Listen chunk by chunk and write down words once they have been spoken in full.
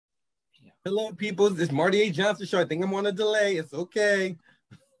Hello, people. It's Marty A. Johnson show. I think I'm on a delay. It's okay.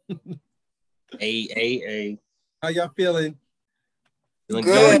 A. How y'all feeling? Feeling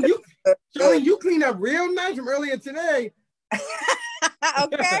Good. good. Shirley, you cleaned up real nice from earlier today.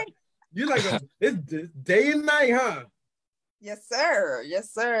 Okay. You like it's day and night, huh? Yes, sir.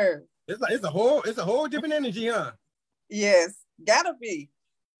 Yes, sir. It's a whole different energy, huh? Yes. Gotta be.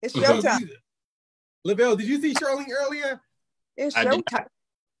 It's Mhm. showtime. Lavelle, did you see Shirley earlier? It's I did showtime.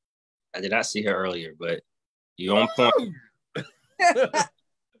 I did not see her earlier, but you on point.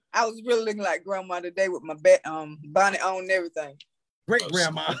 I was really looking like grandma today with my bonnet on and everything. Great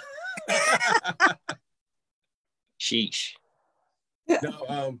grandma. Sheesh.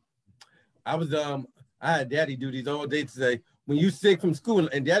 No, I had daddy duties all day today. When you sick from school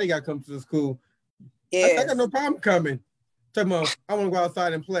and daddy got to come to the school, I Yes. got no problem coming. Talking about I want to go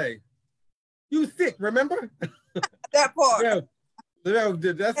outside and play. You sick, remember? That part. Yeah.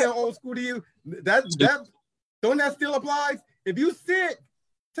 Did that sound old school to you? That don't that still applies? If you sick,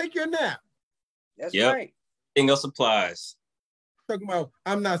 take your nap. That's Yep. right. Everything else applies. Talking about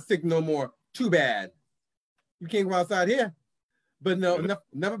I'm not sick no more. Too bad. You can't go outside here. But no, enough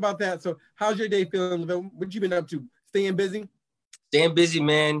about that. So how's your day feeling? What you been up to? Staying busy? Staying busy,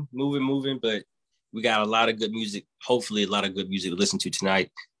 man. Moving, but we got a lot of good music. Hopefully, a lot of good music to listen to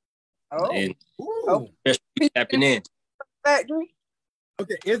tonight. Oh. And Ooh. especially tapping in. Factory.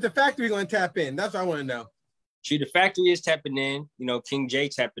 Okay, is the factory going to tap in? That's what I want to know. See, the factory is tapping in. You know, King J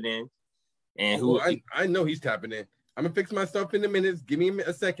tapping in. And I know he's tapping in. I'm gonna fix myself in a minute. Give me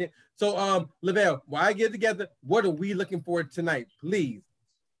a second. So, Lavelle, while I get together, what are we looking for tonight? Please.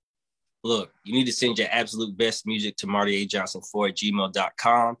 Look, you need to send your absolute best music to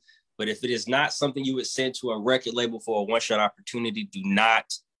martyajohnson4@gmail.com. But if it is not something you would send to a record label for a one-shot opportunity, do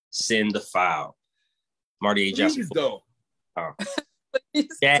not send the file. Marty A. Johnson. Please don't.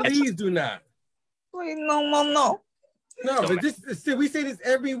 Yeah. Please do not. Please, no. No, but we say this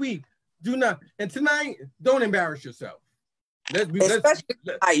every week. Do not. And tonight, don't embarrass yourself. Especially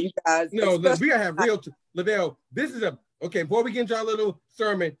tonight, you guys. No, Especially we gotta have real. Lavelle, this is okay. Before we get into our little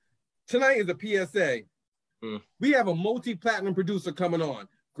sermon, tonight is a PSA. We have a multi-platinum producer coming on,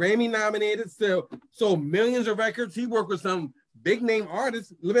 Grammy nominated, sold millions of records. He worked with some big name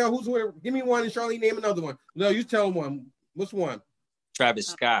artists. Lavelle, who's one? Give me one, and Charlie, name another one. No, you tell one. What's one? Travis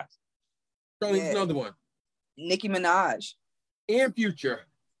Scott. Charlie, Yeah. another one. Nicki Minaj. And Future.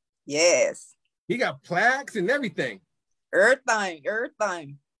 Yes. He got plaques and everything. Everything.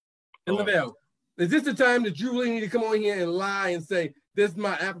 And Lavelle, is this the time that you really need to come on here and lie and say this is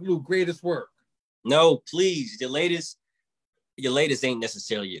my absolute greatest work? No, please. Your latest ain't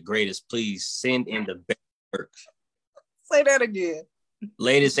necessarily your greatest. Please send in the best work. Say that again.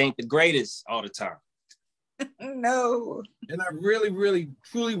 Latest ain't the greatest all the time. No. And I really,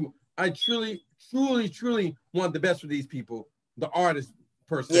 truly want the best for these people, the artists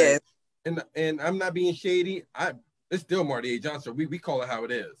per se. Yes. And I'm not being shady. It's still Marty A. Johnson. We call it how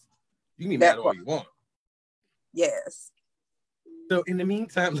it is. You can be That mad all part. you want. Yes. So in the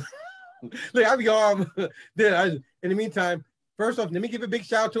meantime, look, I'll be all in the meantime, first off, let me give a big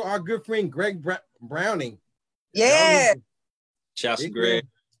shout out to our good friend Greg Browning. Yeah. Shouts to Greg.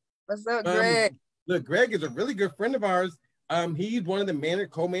 What's up, Greg? Look, Greg is a really good friend of ours. He's one of the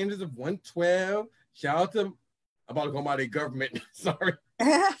co-managers of 112. Shout out to, I'm about to go by the government. Sorry.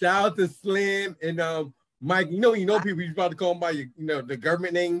 Shout out to Slim and Mike. You know people. You're about to call them by the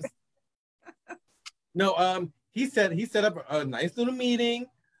government names. No, he set up a nice little meeting.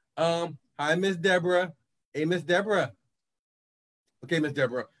 Hi, Miss Deborah. Hey, Miss Deborah. Okay, Miss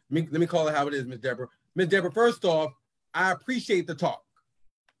Deborah. Let me call it how it is, Miss Deborah. Miss Deborah, first off, I appreciate the talk.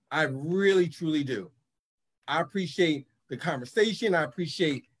 I really, truly do. I appreciate the conversation. I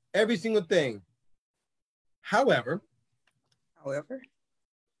appreciate every single thing. However,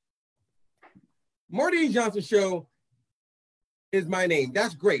 Marty Johnson Show is my name.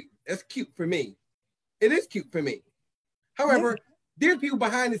 That's great. That's cute for me. It is cute for me. However, there are people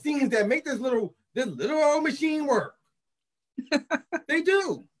behind the scenes that make this little old machine work. They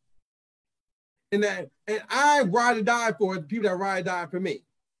do. And I ride or die for the people that ride or die for me.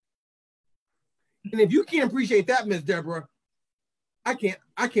 And if you can't appreciate that, Miss Deborah, I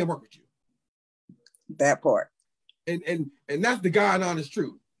can't work with you. That part. And that's the God honest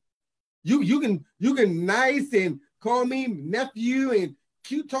truth. You can nice and call me nephew and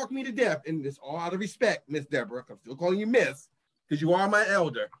cute talk me to death, and it's all out of respect, Miss Deborah. I'm still calling you Miss because you are my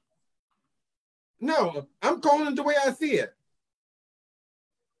elder. No, I'm calling it the way I see it.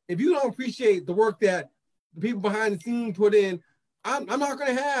 If you don't appreciate the work that the people behind the scenes put in, I'm not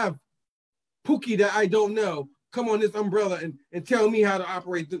going to have Pookie that I don't know come on this umbrella and tell me how to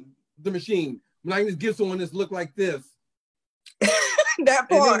operate the machine. When I can just give someone this look like this. That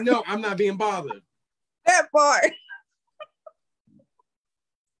part. And no, I'm not being bothered. That part.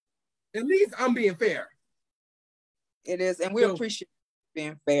 At least I'm being fair. It is, and we appreciate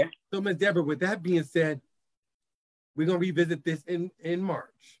being fair. So, Ms. Deborah, with that being said, we're gonna revisit this in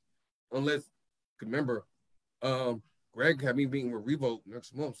March, unless, remember, Greg had me meeting with Revolt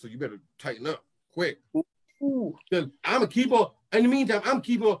next month, so you better tighten up quick. Ooh. I'm gonna keep on. In the meantime, I'm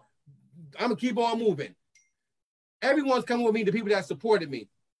gonna keep on moving. Everyone's coming with me. The people that supported me.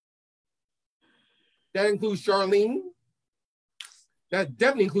 That includes Charlene. That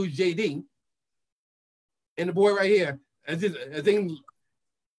definitely includes JD. And the boy right here. I think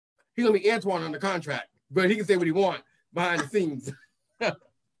he's gonna be Antoine on the contract, but he can say what he wants behind the scenes.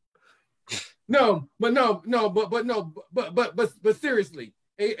 But seriously,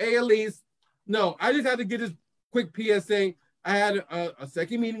 Elise, no, I just had to get this quick PSA. I had a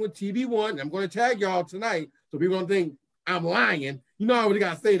second meeting with TV1. I'm going to tag y'all tonight, so people don't think I'm lying. You know I already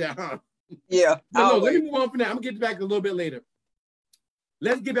got to say that, huh? Yeah. But no, let me move on from that. I'm going to get back a little bit later.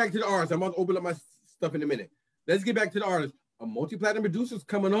 Let's get back to the artists. I'm about to open up my stuff in a minute. Let's get back to the artists. A multi-platinum producer's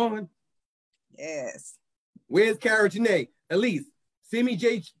coming on. Yes. Where's Cara Janae? Elise, send me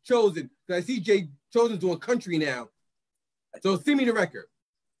Jay Chosen, because I see Jay Chosen's doing country now. So send me the record.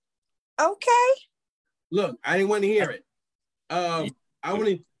 Okay. Look, I didn't want to hear it. I want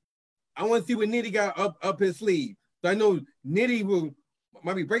to see what Nitty got up his sleeve. So I know Nitty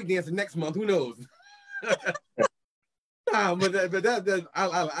might be breakdancing next month. Who knows? But I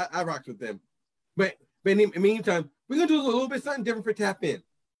rocked with them. But in the meantime, we're gonna do a little bit something different for Tap In.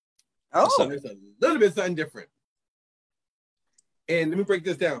 Oh, So it's a little bit something different. And let me break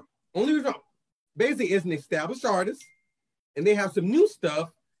this down. Basically, it's an established artist, and they have some new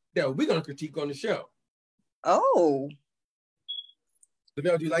stuff that we're gonna critique on the show. Oh.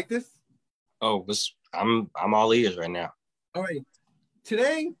 Lavelle, do you like this? Oh, I'm all ears right now. All right.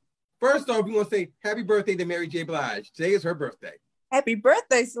 Today, first off, we're gonna say happy birthday to Mary J. Blige. Today is her birthday. Happy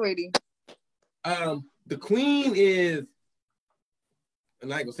birthday, sweetie. The queen is,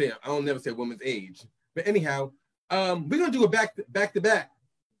 and I ain't gonna say I don't never say a woman's age, but anyhow, we're gonna do a back to back.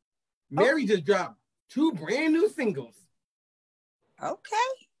 Mary just dropped 2 brand new singles. Okay.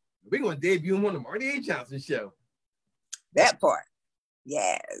 We're gonna debut them on the Marty A. Johnson show. That part.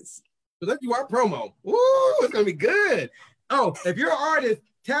 Yes. So let's do our promo. Ooh, it's gonna be good. Oh, if you're an artist,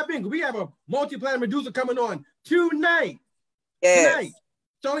 tap in. We have a multi-platinum producer coming on tonight. Yes. Tonight.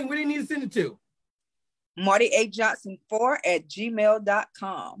 Charlene, what do you need to send it to?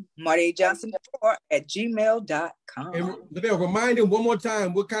 MartyAJohnson4@gmail.com. MartyAJohnson4@gmail.com. And Lavelle, remind him one more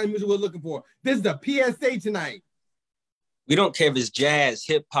time what kind of music we're looking for. This is the PSA tonight. We don't care if it's jazz,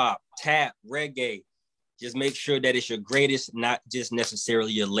 hip hop, tap, reggae. Just make sure that it's your greatest, not just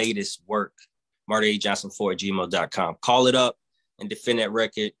necessarily your latest work. MartyAJohnson4@gmail.com. Call it up and defend that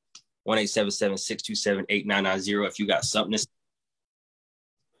record. 1-877-627-8990 if you got something to say.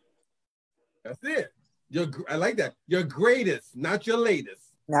 That's it. I like that. Your greatest, not your latest.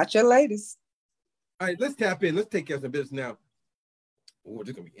 Not your latest. All right, let's tap in. Let's take care of some business now. Oh, this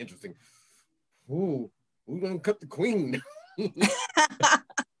is gonna be interesting. Ooh, we're gonna cut the queen.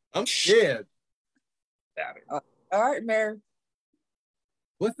 I'm scared. All right, Mary.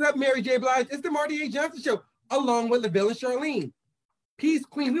 What's up, Mary J. Blige? It's the Marty A. Johnson Show, along with Lavelle and Charlene. Peace,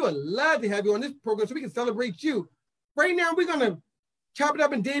 Queen. We would love to have you on this program so we can celebrate you. Right now, we're gonna chop it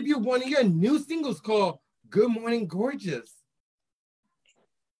up and debut one of your new singles called Good Morning Gorgeous.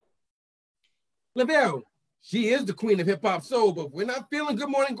 Lavelle, she is the queen of hip-hop soul, but we're not feeling Good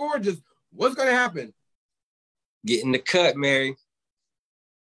Morning Gorgeous. What's gonna happen? Get in the cut, Mary.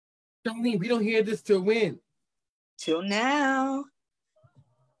 Charlene, we don't hear this till when? Till now.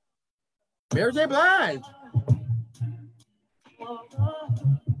 Mary J. Blige.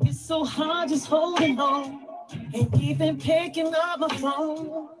 It's so hard just holding on and even picking up my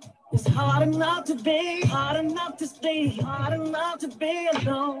phone. It's hard enough to be, hard enough to stay, hard enough to be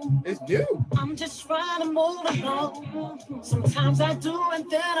alone. It's new. I'm just trying to move along. Sometimes I do and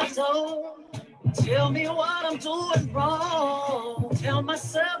then I don't. Tell me what I'm doing wrong. Tell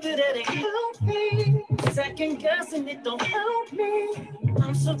myself that it ain't help me. Second guessing it don't help me.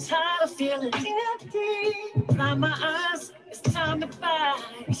 I'm so tired of feeling empty. Blind my eyes, it's time to fight.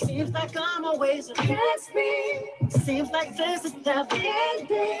 Seems like I'm always against me. Seems like this is never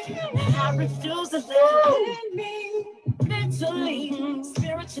ending. And I refuse to let it end me. Mentally,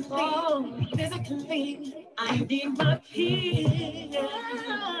 spiritually, physically, I need my peace.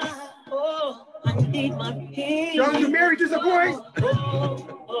 Oh, I need my peace. Charlene, you married this a boy?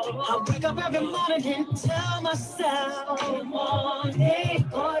 I wake up every morning and tell myself, good morning,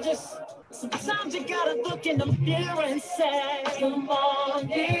 gorgeous. Sometimes you gotta look in the mirror and say, good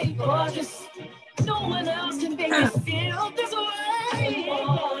morning, gorgeous. No one else can make me feel this way. Good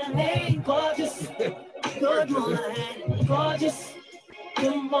morning, gorgeous. Good morning, gorgeous.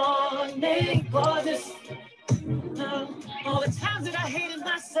 Good morning, gorgeous. All the times that I hated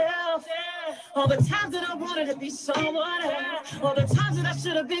myself, all the times that I wanted to be someone else, all the times that I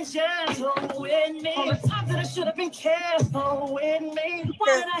should have been gentle with me, all the times that I should have been careful with me.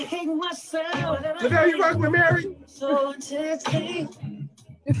 Why did I hate myself? Look how you rock with Mary. So intensely.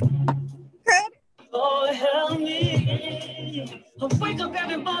 Lord help me. I wake up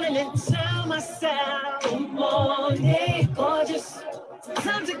every morning and tell myself, good morning, gorgeous.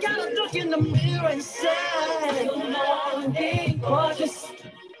 Sometimes I gotta look in the mirror and say, good morning, gorgeous.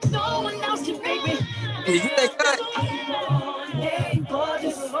 No one else can make me. Hey, you think that? Good morning,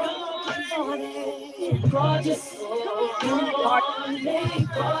 gorgeous. Good morning, gorgeous. Good morning,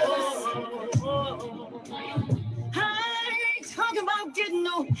 gorgeous. I ain't talking about getting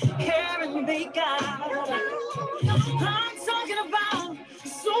no hair and makeup. I'm talking about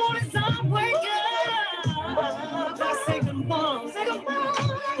as soon as I wake up, I say good morning, good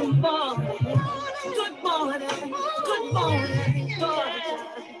morning, good morning, good morning, gorgeous.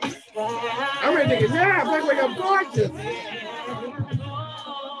 I'm ready to take a nap. Like, wake up gorgeous.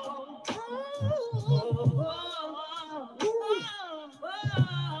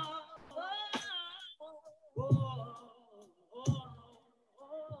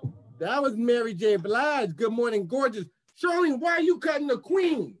 That was Mary J. Blige. Good morning, gorgeous. Charlene, why are you cutting the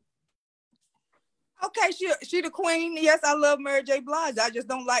queen? Okay, she the queen. Yes, I love Mary J. Blige. I just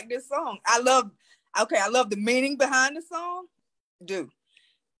don't like this song. I love the meaning behind the song.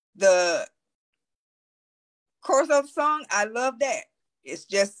 The chorus of the song, I love that. It's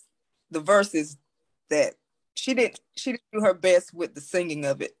just the verses that she didn't do her best with the singing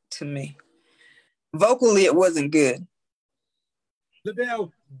of it to me. Vocally, it wasn't good.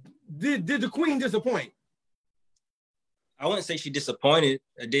 Lavelle, did the queen disappoint? I wouldn't say she disappointed.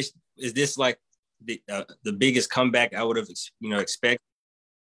 Is this like the biggest comeback I would have expected?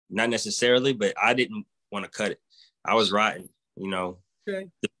 Not necessarily, but I didn't want to cut it. I was riding, Okay.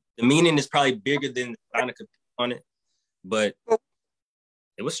 The meaning is probably bigger than the on it, but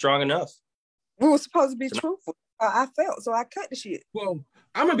it was strong enough. We were supposed to be truthful. I felt, so I cut the shit. Well,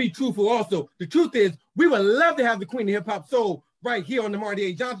 I'm going to be truthful also. The truth is, we would love to have the queen of hip hop soul right here on the Marty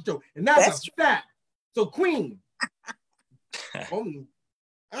A. Johnson Show. And that's a fact. So, queen, I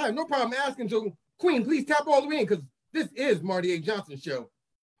have no problem asking. So, queen, please tap all the way in because this is Marty A. Johnson Show.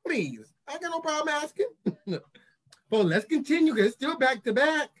 Please. I got no problem asking. Well, let's continue because it's still back to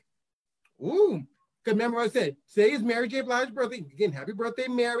back. Ooh. Because remember what I said, today is Mary J. Blige's birthday. Again, happy birthday,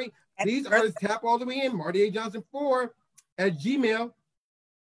 Mary. Please artists tap all the way in, Marty A. Johnson 4 at Gmail.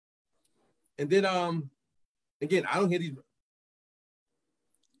 And then, again, I don't hear these.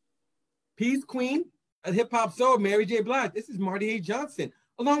 Peace Queen at Hip Hop Soul, Mary J. Blige. This is Marty A. Johnson,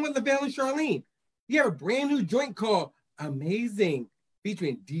 along with Lavelle and Charlene. You have a brand new joint called Amazing,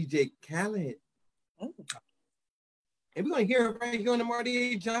 featuring DJ Khaled. Oh. And we're going to hear it right here on the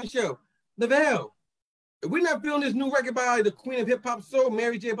Marty A. Johnson Show. Lavelle, if we're not feeling this new record by the Queen of Hip Hop Soul,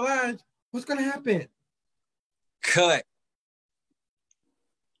 Mary J. Blige, what's going to happen? Cut.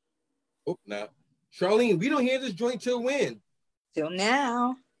 Oh, now, Charlene, we don't hear this joint till when? Till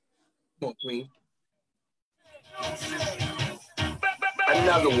now. Come on, Queen.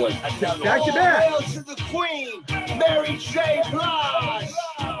 Another one. Back to back. Hail to the Queen, Mary J. Blige.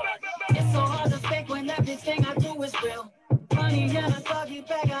 It's so hard to fake when everything I do is real. Money in a doggy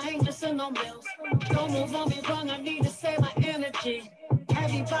bag, I ain't missing no meals. Don't move on me wrong, I need to save my energy.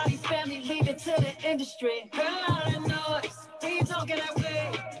 Everybody's family, leave it to the industry. Girl, I don't know it. We ain't talking that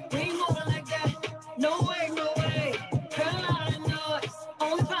way. We ain't moving like that. No way, no way. Girl, I don't know it.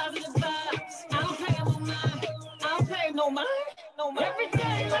 Only positive vibes. I don't pay no mind. I don't pay no mind. No mind. Every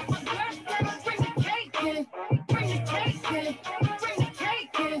day, like my birthday, bring the cake in. Bring the cake in. Bring the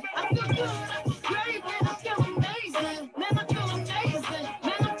cake in. I feel good. I feel great, man. I feel amazing. Man, I feel amazing.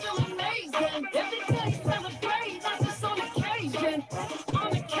 Man, I feel amazing. Every day, celebrate. That's just on occasion.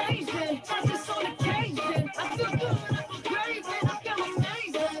 On occasion. That's just on occasion. I feel good. I feel great, man. I feel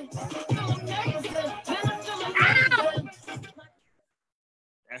amazing. I feel amazing. Man, I feel amazing.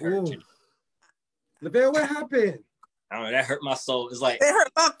 That hurt you. Lavelle, what happened? I don't know. That hurt my soul. It's like It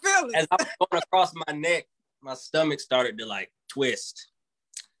hurt my feelings. as I was going across my neck, my stomach started to like twist.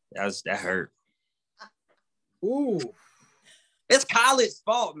 That hurt. Ooh. It's Khaled's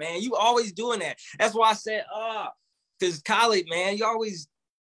fault, man. You always doing that. That's why I said, because Khaled, man, you always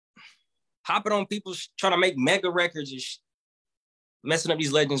hopping on people trying to make mega records and messing up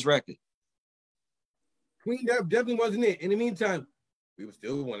these legends' records. Queen, that definitely wasn't it. In the meantime, we would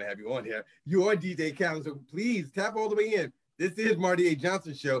still want to have you on here. You are DJ Khaled, so please tap all the way in. This is Marty A.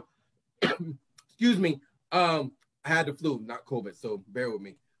 Johnson Show. Excuse me. I had the flu, not COVID, so bear with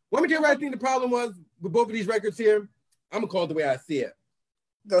me. Let me tell you what I think the problem was with both of these records here. I'm gonna call it the way I see it.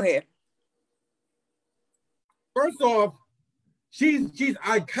 Go ahead. First off, she's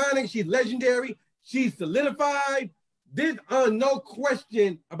iconic, she's legendary, she's solidified. There's no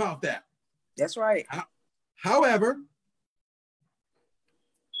question about that. That's right. However,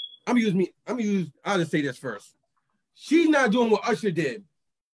 I'll just say this first. She's not doing what Usher did.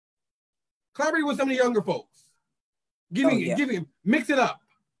 Collaborate with some of the younger folks. Mix it up.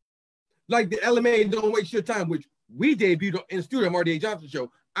 Like the LMA Don't Waste Your Time, which we debuted in the studio, Marty A. Johnson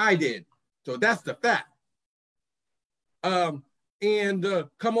Show. I did. So that's the fact. And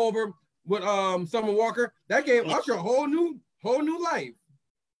Come Over with Summer Walker. That gave Usher a whole new life.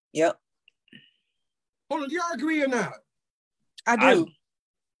 Yep. Hold on, do y'all agree or not? I do.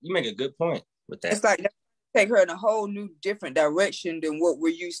 You make a good point with that. It's like take her in a whole new different direction than what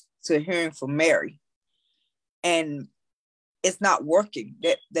we're used to hearing from Mary. And it's not working.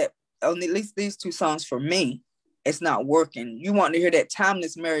 That on at least these two songs for me, it's not working. You want to hear that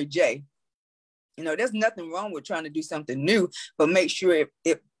timeless Mary J. You know, there's nothing wrong with trying to do something new, but make sure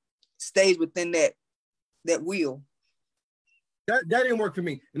it stays within that wheel. That didn't work for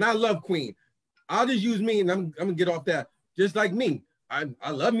me. And I love Queen. I'll just use me, and I'm gonna get off that. Just like me. I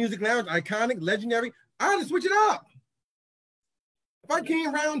love music now. It's iconic, legendary. I just switch it up. If I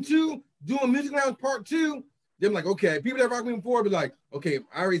came round 2 doing Music Lounge Part 2, then I'm like, okay, people that rock me before be like, okay,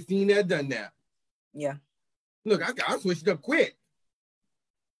 I already seen that, done that. Yeah. Look, I switched it up quick.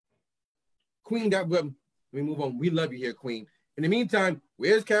 Queen, let me move on. We love you here, Queen. In the meantime,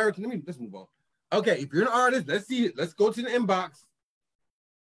 where's character? Let's move on. Okay, if you're an artist, let's see it. Let's go to the inbox.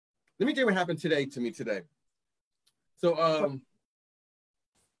 Let me tell you what happened today. So,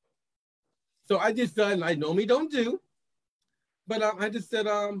 so I just done, I normally don't do, but I just said,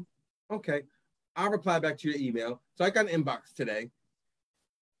 okay, I'll reply back to your email. So I got an inbox today.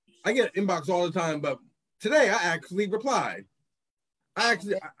 I get an inbox all the time, but today I actually replied. I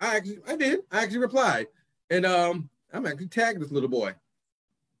actually replied. And I'm actually tagging this little boy.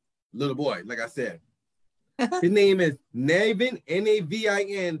 Like I said. His name is Navin,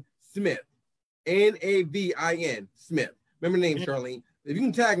 N-A-V-I-N Smith. N-A-V-I-N Smith. Remember the name, Charlene. If you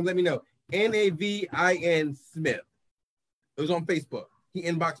can tag him, let me know. N-A-V-I-N Smith. It was on Facebook. He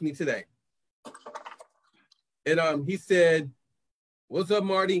inboxed me today. And he said, what's up,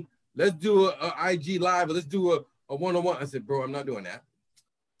 Marty? Let's do a IG live, or let's do a one-on-one. I said, bro, I'm not doing that.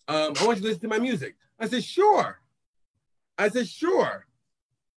 I want you to listen to my music. I said, sure. And I'm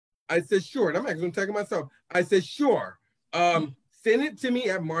actually going to tag myself. I said, sure. Send it to me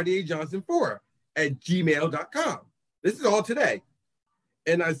at martyajohnson4@gmail.com. This is all today.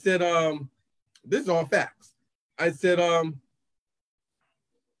 And I said, this is all facts. I said,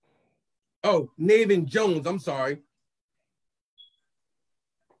 oh, Navin Jones, I'm sorry.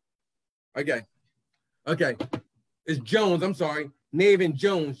 Okay. It's Jones, I'm sorry. Navin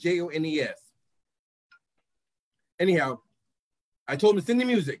Jones, Jones. Anyhow, I told him to send the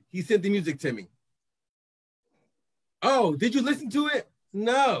music. He sent the music to me. Oh, did you listen to it?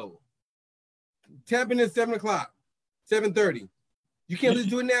 No. Tap in at 7 o'clock, 7:30. You can't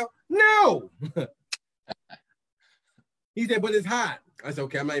listen to it now? No. He said, but it's hot. I said,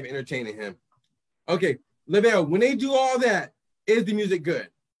 okay, I'm not even entertaining him. Okay, Lavelle, when they do all that, is the music good?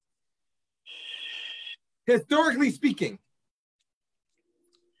 Historically speaking.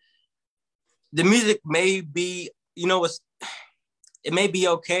 The music may be, it may be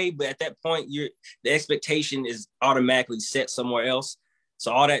okay, but at that point, the expectation is automatically set somewhere else.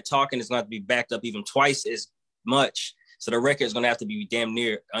 So all that talking is going to have to be backed up even twice as much. So the record is going to have to be damn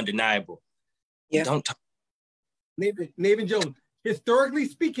near undeniable. Yeah. Don't talk. Navin Jones, historically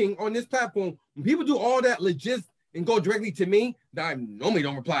speaking, on this platform, when people do all that legit and go directly to me, that I normally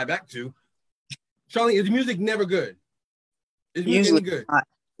don't reply back to, Charlie, is the music never good? Is music good? Not.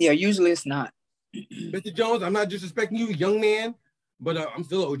 Yeah, usually it's not. Mr. Jones, I'm not disrespecting you, young man, but I'm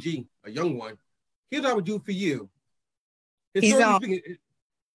still an OG, a young one. Here's what I would do for you. He's on.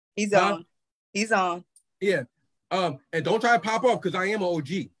 Yeah. And don't try to pop off because I am an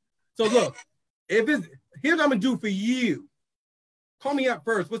OG. So look, here's what I'm gonna do for you. Call me up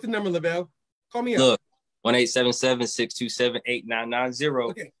first. What's the number, Lavelle? Call me up. Look,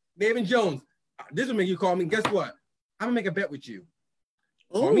 1-877-627-8990. Okay, Navin Jones, this will make you call me. Guess what? I'm gonna make a bet with you.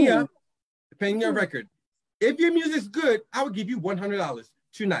 Call Ooh. me up, depending on your record. If your music's good, I will give you $100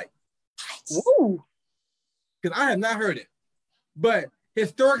 tonight. Woo. Because I have not heard it. But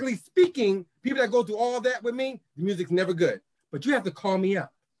historically speaking, people that go through all that with me, the music's never good. But you have to call me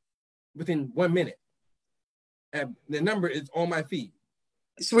up within 1 minute. And the number is on my feed.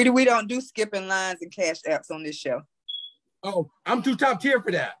 Sweetie, we don't do skipping lines and cash apps on this show. Oh, I'm too top tier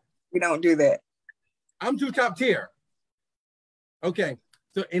for that. We don't do that. I'm too top tier. Okay,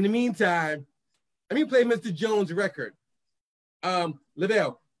 so in the meantime, let me play Mr. Jones' record.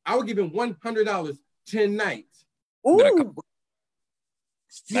 Lavelle, I will give him $100 tonight. Ooh.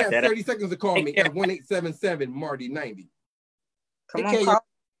 You have 30 seconds to call me at 1-877-MARTY-90. Come on, call.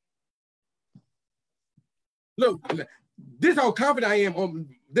 Look, this is how confident I am on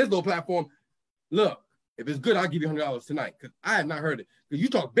this little platform. Look, if it's good, I'll give you $100 tonight because I have not heard it. Because you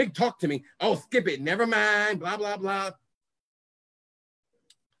talk big talk to me. Oh, skip it. Never mind. Blah, blah, blah.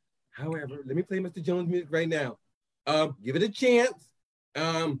 However, let me play Mr. Jones' music right now. Give it a chance.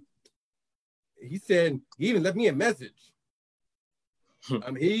 He said, he even left me a message.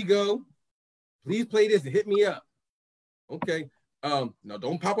 Here you go. Please play this and hit me up. Okay. Now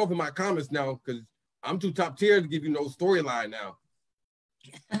don't pop up in my comments now because I'm too top tier to give you no storyline now.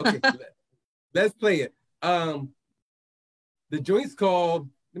 Okay, let's play it. The joint's called,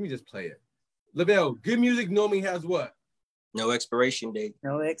 let me just play it. Lavelle, good music normally has what? No expiration date.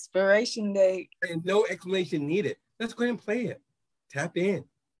 No expiration date. And no explanation needed. Let's go ahead and play it. Tap in.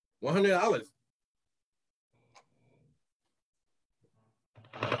 $100.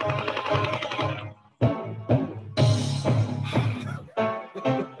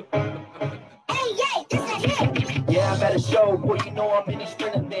 Yeah, I'm at a show, boy, you know I'm in the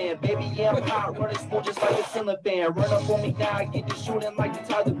sprinter van. Baby, yeah, I'm hot, running smooth just like a cylinder van. Run up on me now, I get to shooting like the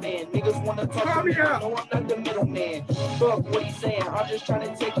Taliban. Niggas wanna talk to me, no, I'm not the middleman. Fuck what he's saying, I'm just trying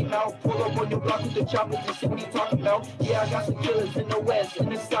to take him out. Pull up on your block with the choppers and see what he talking about. Yeah, I got some killers in the west, in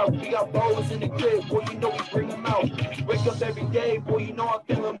the south. We got bowlers in the crib, boy, you know we bring them out. Wake up every day, boy, you know I'm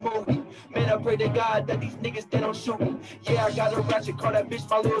feeling moody. Man, I pray to God that these niggas, they don't shoot me. Yeah, I got a ratchet, call that bitch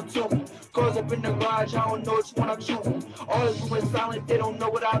my little tootie. Cars up in the garage, I don't know which one I'm shooting. All is doing silent, they don't know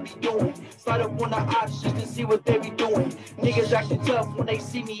what I be doing. Slide up on the ops just to see what they be doing. Niggas acting tough when they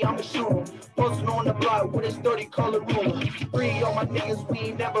see me, I'ma shoot them. Posting on the block with his 30 color ruler. Free all my niggas, we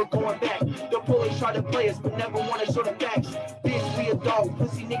ain't never going back. The police try to play us, but never wanna show the facts. Bitch, we a dog,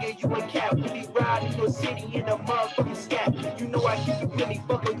 pussy nigga, you a cat. We be riding your city in a motherfucking scat. You know I keep it really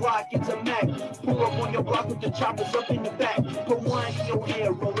fucking Glock, it's a Mac. Pull up on your block with the choppers up in the back. Put one in your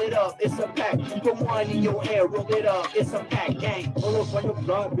hair, roll it up, it's a pack. Put one in your hair, roll it up, it's a pack, gang. Pull up on your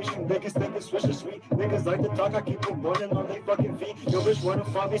block, bitch, you niggas think it's switch sweet. Niggas like to talk, I keep them running on they fucking feet. Your bitch wanna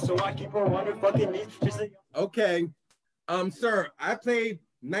fuck me, so I keep her on her fucking knees. She say, okay, sir, I played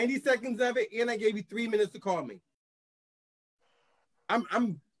 90 seconds of it and I gave you 3 minutes to call me.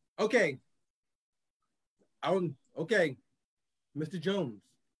 I'm okay. Okay, Mr. Jones.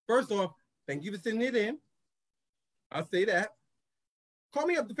 First off, thank you for sending it in. I'll say that. Call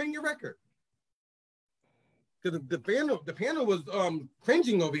me up to defend your record. Because the panel was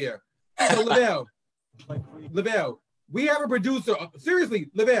cringing over here. So Lavelle, we have a producer. Seriously,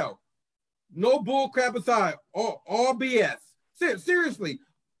 Lavelle, no bull crap aside, all BS. Seriously.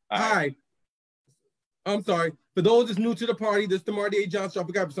 Hi. I'm sorry. For those that's new to the party, this is the Marty A. Johnson Show. I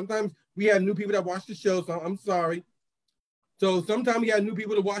forgot, but sometimes we have new people that watch the show, so I'm sorry. So sometimes we have new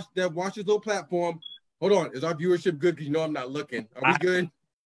people to watch this little platform. Hold on, is our viewership good? Because you know I'm not looking. Are we good?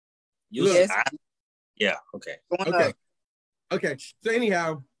 Yes. Yeah, okay. Okay. So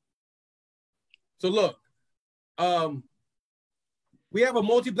anyhow, so look, we have a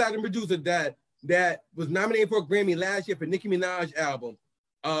multi-platinum producer that was nominated for a Grammy last year for Nicki Minaj album.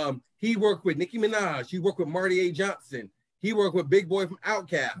 He worked with Nicki Minaj. He worked with Marty A. Johnson. He worked with Big Boy from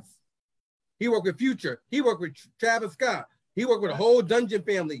Outkast. He worked with Future. He worked with Travis Scott. He worked with a whole Dungeon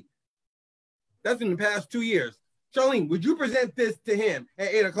family. That's in the past 2 years. Charlene, would you present this to him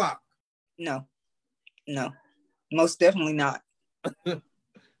at 8 o'clock? No, most definitely not.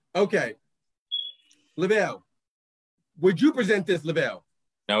 Okay. Lavelle, would you present this, Lavelle?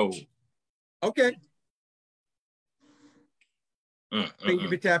 No. Okay. Thank you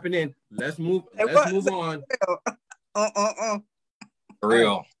for tapping in. Let's move on. For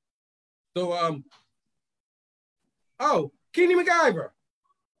real. So, Kenny MacGyver.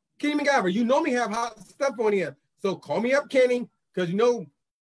 You know me have hot stuff on here. So call me up, Kenny, because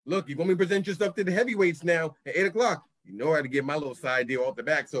look, you want me to present your stuff to the heavyweights now at 8 o'clock. You know how to get my little side deal off the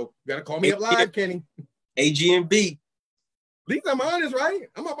back. So you got to call me up live, Kenny. AGMB. At least I'm honest, right?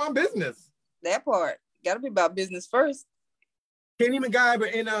 I'm up on business. That part. Got to be about business first. Kenny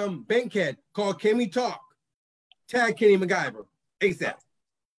MacGyver and Bankhead called Can We Talk? Tag Kenny MacGyver ASAP.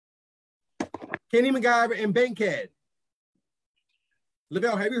 Kenny MacGyver and Bankhead.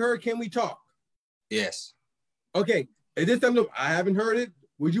 Lavelle, have you heard Can We Talk? Yes. Okay, is this something I haven't heard it?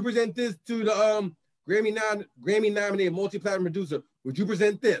 Would you present this to the Grammy nominated multi-platinum producer? Would you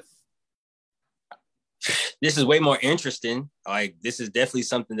present this? This is way more interesting. Like, this is definitely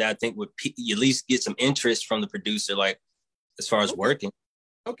something that I think would at least get some interest from the producer, like, as far as working.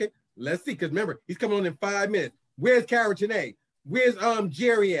 Okay, let's see, because remember, he's coming on in 5 minutes. Where's Cara Tanae? Where's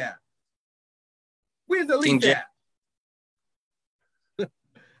Jerry at? Where's Elise at? All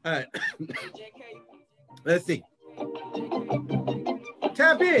right. Let's see.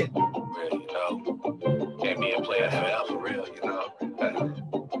 Tap in. You know, can't be a player forever, for real, you know.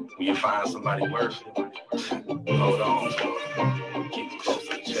 When you find somebody worth it, hold on to it. Keep it close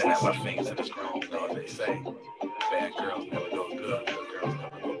to the chest. Have my fingers in the screen, you know what they say. Bad girls never go good, good girls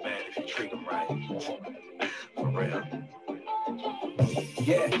never go bad if you treat them right. For real.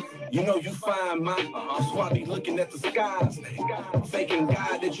 Yeah, you know you find my that's why I be looking at the skies, thanking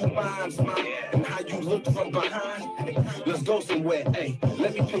God that you minds mine, and how you look from behind. Hey, let's go somewhere, hey,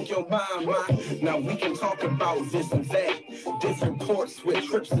 let me pick your mind. Now we can talk about this and that, different ports with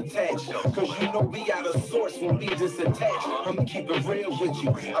trips attached, cause you know we out of sorts when we disattach. I'ma keep it real with you,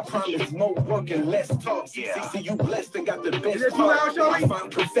 I promise more work and less talk. See, you blessed and got the best part. I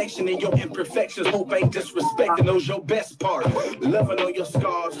find perfection in your imperfections, hope ain't disrespecting those your best part. Loving on your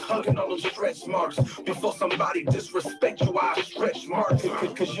scars, hugging on those stretch marks. Before somebody disrespect you, I stretch marks.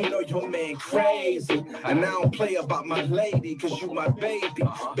 Cause you know your man crazy. And I don't play about my lady, cause you my baby.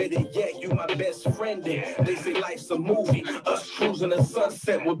 Better yet, you my best friend. They say life's a movie. Us cruising the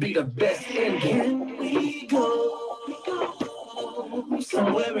sunset would be the best ending. Can we go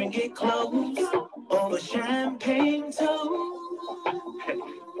somewhere and get close over champagne toast?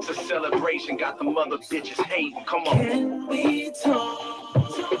 It's a celebration, got the mother bitches hating. Come on. Can we talk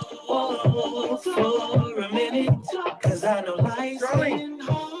for a minute? Cause I know life's been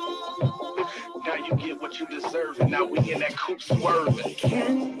hard. Now you get what you deserve, and now we in that coupe swerving.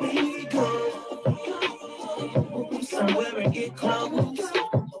 Can we go somewhere and get close?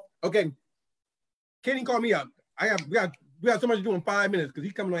 Okay, Kenny called me up. We got so much to do in 5 minutes because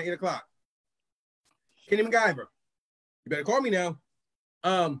he's coming on 8 o'clock. Kenny MacGyver, you better call me now.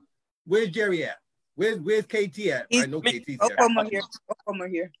 Where's Jerry at? Where's KT at? I know KT's there. Over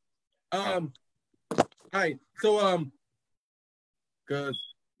here. All right. So cause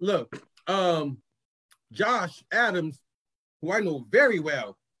look, Josh Adams, who I know very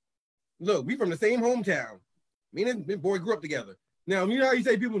well. Look, we from the same hometown. Me and this boy grew up together. Now, you know how you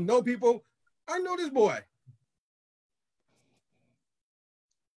say people know people? I know this boy.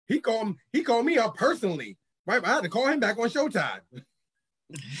 He called me up personally. Right? I had to call him back on Showtime.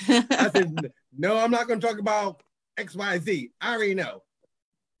 I said, no, I'm not going to talk about XYZ. I already know.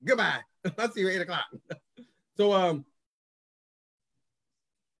 Goodbye. I'll see you at 8 o'clock. So,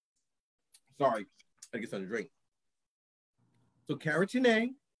 sorry. I get something to drink. So, Cara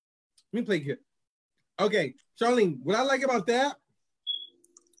Tanae. Let me play here. Okay, Charlene, what I like about that,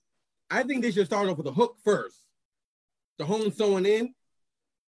 I think they should start off with a hook first. The hone sewing in.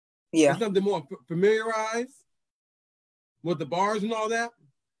 Yeah. Something more familiarized with the bars and all that.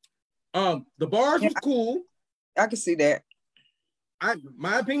 The bars was cool. I can see that.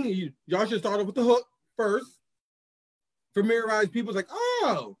 My opinion, y'all should start off with the hook first. Familiarize people like,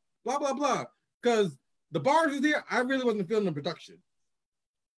 oh, blah, blah, blah. Because the bars is there, I really wasn't feeling the production.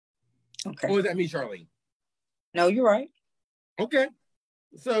 Okay. Or is that me, Charlene? No, you're right. Okay.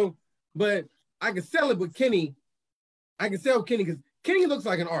 So, but I can sell it with Kenny. I can sell Kenny because Kenny looks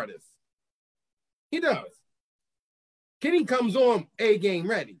like an artist. He does. Kenny comes on A game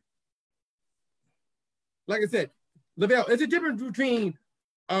ready. Like I said, Lavelle, it's a difference between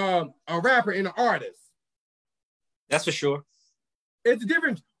a rapper and an artist. That's for sure. It's a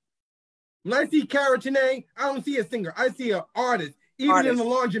difference. When I see Cara Tanae, I don't see a singer. I see an artist, even in the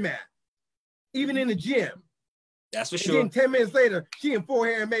laundromat, even in the gym. That's for and sure. Then 10 minutes later, she in full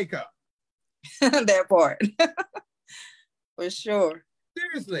hair and makeup. That part. For sure.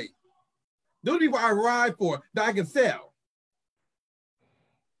 Seriously. Those people I ride for that I can sell.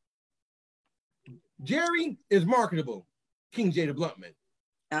 Jerry is marketable. King J the Bluntman.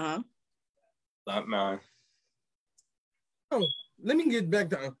 Uh-huh. Bluntman. Oh, let me get back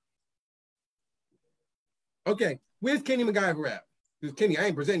to okay, where's Kenny MacGyver at? Because Kenny, I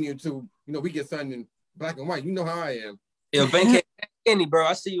ain't presenting you to, we get something in black and white. You know how I am. Yo, Kenny, bro,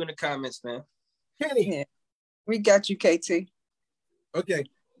 I see you in the comments, man. Kenny. Yeah. We got you, KT. Okay,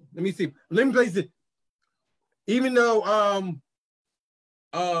 let me see. Let me place it. Even though,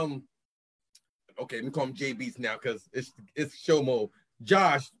 okay, let me call him JBeatzz now because it's show mode.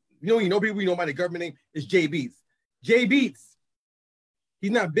 Josh, you know people we know by the government name is JBeatzz. JBeatzz.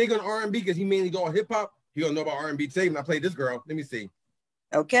 He's not big on R&B because he mainly go on hip hop. He don't know about R&B today. When I play this girl, let me see.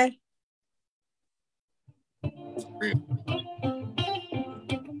 Okay.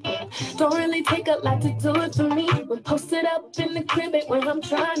 Don't really take a lot to do it for me. When posted up in the crib ain't where I'm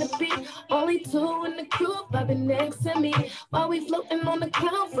trying to be. Only two in the crew vibing next to me. While we floating on the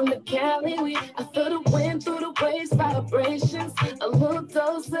cloud from the Cali, I feel the wind through the waves, vibrations. A little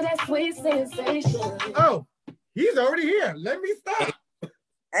dose of that sweet sensation. Oh, he's already here. Let me stop.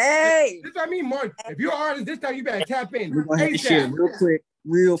 Hey. This is what I mean, Mark. If you're an artist, this time you better tap in. We're gonna have to share real quick,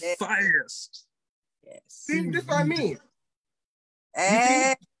 real fast. Yes. See, this is what I mean.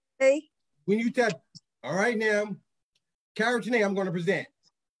 Hey. When you tap, all right now, Carol Janae, I'm going to present.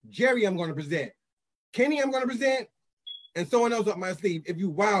 Jerry, I'm going to present. Kenny, I'm going to present. And someone else up my sleeve if you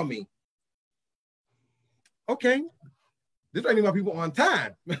wow me. Okay. This is what I mean by people on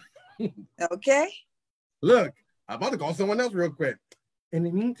time. Okay. Look, I'm about to call someone else real quick. In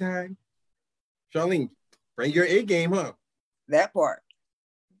the meantime, Charlene, bring your A game, huh? That part.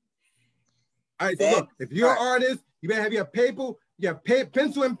 All right, so look, if you're an artist, you better have your paper, your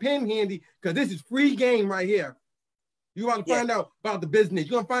pencil and pen handy, because this is free game right here. You want to find out about the business.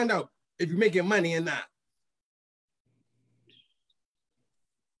 You're going to find out if you're making money or not.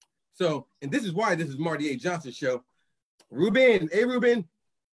 So, and this is why this is Marty A. Johnson show. Ruben, hey Ruben.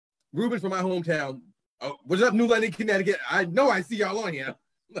 Ruben from my hometown. Oh, what's up, New London, Connecticut? I know I see y'all on here.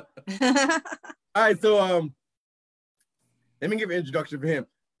 All right, so let me give an introduction for him.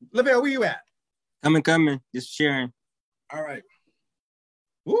 Lavelle, where you at? Coming. Just sharing. All right.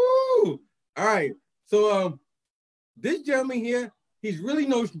 Woo! All right. So this gentleman here, he's really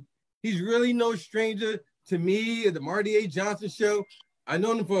no stranger to me at the Marty A. Johnson show. I've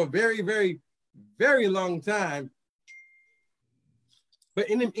known him for a very, very, very long time. But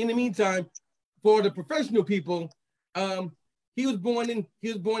in the meantime, for the professional people, he was born in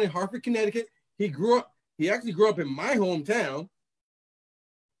Hartford, Connecticut. He actually grew up in my hometown.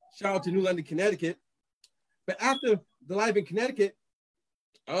 Shout out to New London, Connecticut. But after the life in Connecticut,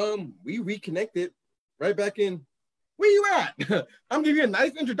 we reconnected right back in. Where you at? I'm giving you a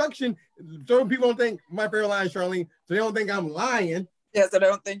nice introduction so people don't think my favorite line, Charlene, so they don't think I'm lying. Yes, I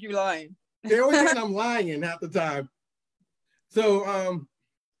don't think you're lying. They always think I'm lying half the time. So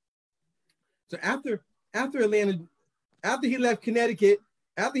after Atlanta, after he left Connecticut,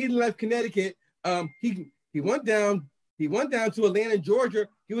 he went down to Atlanta, Georgia.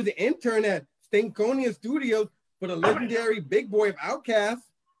 He was an intern at Stankonia Studios for the legendary Big Boy of Outkast.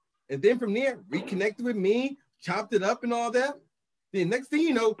 And then from there, reconnected with me, chopped it up and all that. Then next thing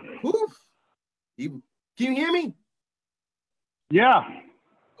you know, poof. Can you hear me? Yeah.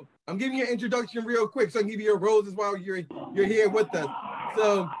 I'm giving you an introduction real quick so I can give you your roses while you're here with us.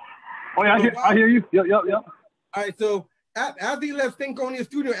 So, I hear you. Yep. All right, so after he left Stankonia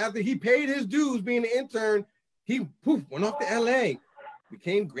Studio, after he paid his dues being an intern, he went off to LA,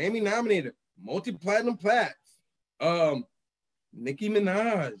 became Grammy nominated, multi-platinum plaques. Nicki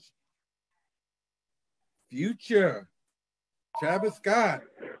Minaj, Future, Travis Scott.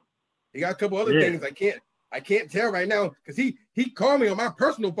 He got a couple other things I can't tell right now because he called me on my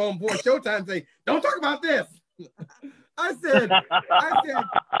personal phone before Showtime and say, "Don't talk about this." I said,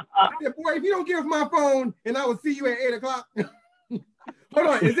 boy, if you don't give my phone and I will see you at 8 o'clock. Hold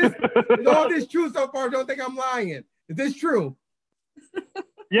on, is all this true so far? Don't think I'm lying. Is this true?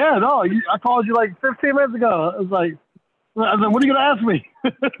 Yeah, no, I called you like 15 minutes ago. I was like, what are you going to ask me?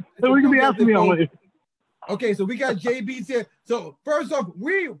 What are you going to be asking me on? Okay, so we got JBeatzz here. So first off,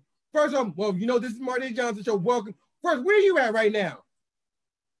 well, you know, this is Marty A. Johnson show. Welcome. First, where are you at right now?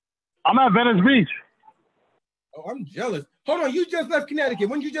 I'm at Venice Beach. Oh, I'm jealous. Hold on, you just left Connecticut.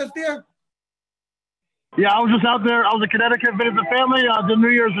 When you just there? Yeah, I was just out there. I was in Connecticut visiting the family. Did New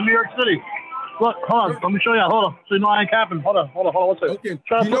Year's in New York City. Look, hold on. Let me show you. Hold on. So you know I ain't capping. Hold on. One second. Okay.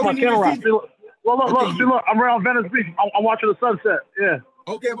 Trying to put my camera on. Look. I'm around Venice Beach. I'm watching the sunset. Yeah.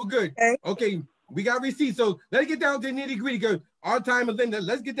 Okay, well, good. Okay, we got receipts. So let's get down to the nitty gritty. Because our time is limited.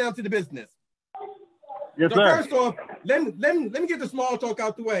 Let's get down to the business. Yes, so sir. First off, let me get the small talk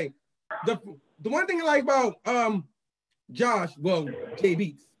out the way. The one thing I like about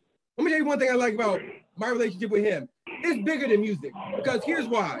JBeatzz. Let me tell you one thing I like about my relationship with him. It's bigger than music because here's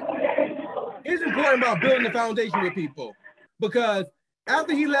why. It's important about building the foundation with people because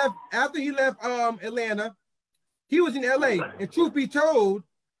after he left Atlanta, he was in LA. And truth be told,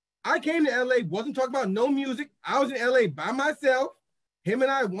 I came to LA, wasn't talking about no music. I was in LA by myself. Him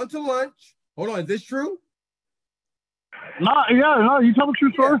and I went to lunch. Hold on, is this true? You tell the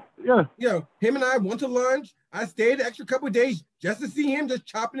true story. Yeah. Him and I went to lunch. I stayed an extra couple of days just to see him, just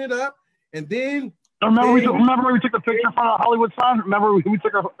chopping it up. And then remember we took the picture in front of the Hollywood sign? Remember we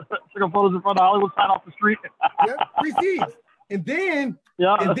took our photos in front of the Hollywood sign off the street? Yeah, receipts. And then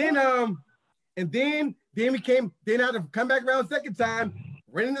we came, then I had to come back around second time,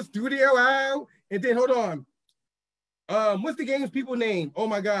 renting the studio out, and then hold on. What's the game's people name? Oh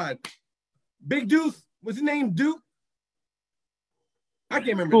my God. Big Deuce. What's his name? Duke? I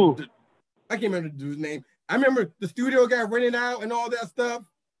can't remember. I can't remember the dude's name. I remember the studio got rented out and all that stuff.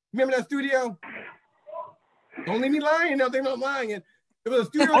 Remember that studio? Don't leave me lying. No, they're not lying. It was a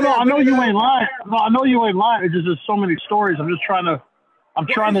studio. I know you ain't lying. No, I know you ain't lying. It's just there's so many stories. I'm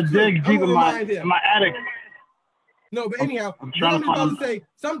trying to dig deep in my attic. No, but anyhow, I'm about to say,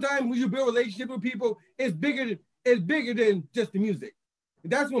 sometimes when you build a relationship with people, it's bigger than just the music.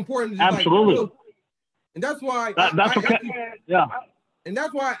 And that's what's important. Absolutely. And that's why that's okay. Yeah. And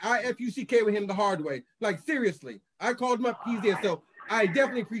that's why I FUCK with him the hard way. Like, seriously. I called him up, he's there. So I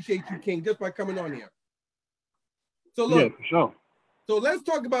definitely appreciate you, King, just by coming on here. So look. Yeah, for sure. So let's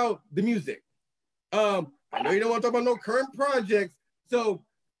talk about the music. I know you don't want to talk about no current projects. So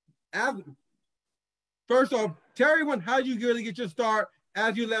first off, tell everyone how you really get your start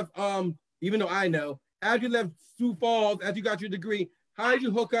as you left, even though I know, as you left Sioux Falls, as you got your degree, how did you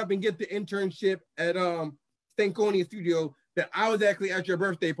hook up and get the internship at Stankonia Studio that I was actually at your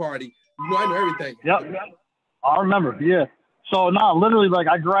birthday party? You know, I know everything. Yep. I remember, yeah. So no, literally, like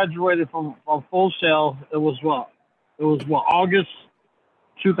I graduated from Full Sail. It was August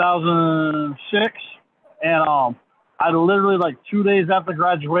 2006, and I literally, like 2 days after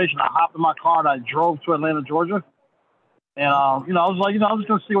graduation, I hopped in my car and I drove to Atlanta, Georgia. And I was like, I'm just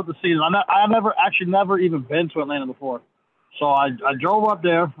gonna see what the scene is. I never even been to Atlanta before, so I drove up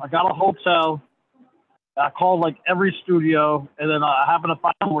there. I got a hotel. I called like every studio, and then I happened to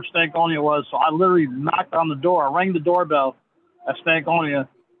find where Stankonia was. So I literally knocked on the door. I rang the doorbell at Stankonia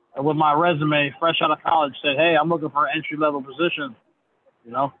with my resume, fresh out of college. Said, "Hey, I'm looking for an entry level position,"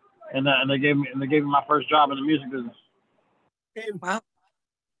 and they gave me my first job in the music business.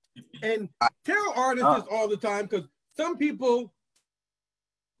 And tell artists this all the time, because some people,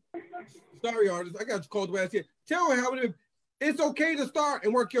 sorry artists, I got called the way I said. Tell them how it's okay to start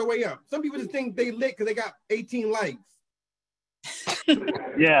and work your way up. Some people just think they lit because they got 18 likes.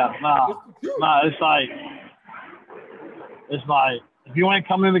 Yeah, nah. It's like if you ain't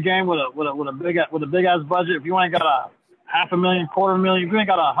coming in the game with a big ass budget, if you ain't got a $500,000, $250,000, if you ain't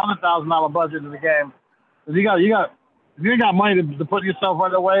got a $100,000 budget in the game, if you ain't got money to put yourself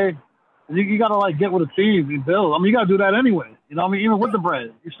right away, you got to like get with a team and build. I mean, you got to do that anyway. You know what I mean? Even with the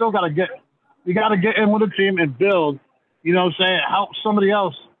bread, you still got to get in with a team and build. You know what I'm saying? Help somebody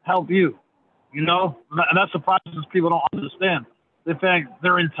else help you. You know? And that's the process people don't understand. They think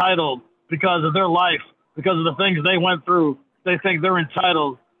they're entitled because of their life, because of the things they went through. They think they're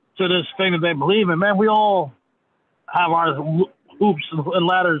entitled to this thing that they believe in. Man, we all have our hoops and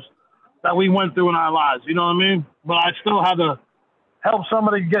ladders that we went through in our lives. You know what I mean? But I still had to help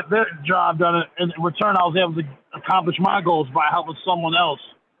somebody get their job done. And in return, I was able to accomplish my goals by helping someone else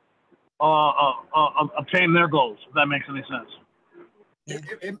obtain their goals, if that makes any sense.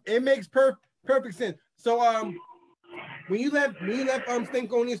 It makes perfect sense. So when you left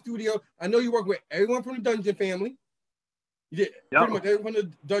Stankonia Studio, I know you work with everyone from the Dungeon family. You did pretty much everyone from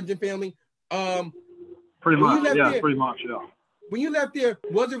the Dungeon family. Pretty much, yeah. When you left there,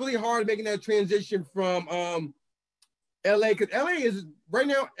 was it really hard making that transition from LA? Because LA is right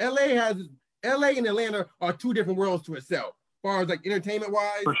now, LA and Atlanta are two different worlds to itself, as far as like entertainment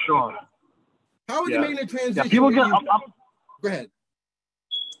wise. For sure. How was it making the transition? Yeah, go ahead.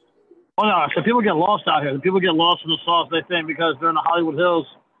 Oh no, so people get lost out here. People get lost in the sauce. They think because they're in the Hollywood Hills,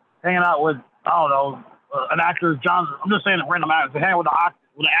 hanging out with an actor's John. I'm just saying random actors. They hang with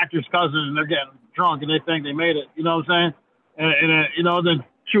the actor's cousin and they're getting drunk and they think they made it. You know what I'm saying? And then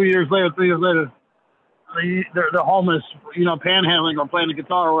 2 years later, 3 years later, they're homeless. Panhandling or playing the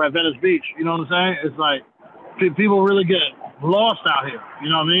guitar or at Venice Beach. You know what I'm saying? It's like people really get lost out here. You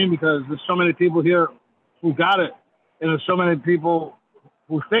know what I mean? Because there's so many people here who got it, and there's so many people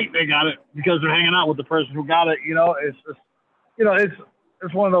who think they got it because they're hanging out with the person who got it. It's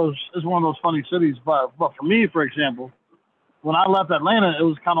one of those funny cities. But for me, for example, when I left Atlanta, it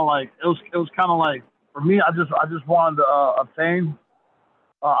was kind of like for me, I just wanted to obtain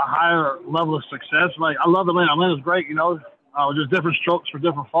a higher level of success. Like I love Atlanta. Atlanta's great. Just different strokes for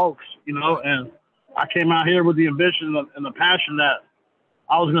different folks. And I came out here with the ambition and the passion that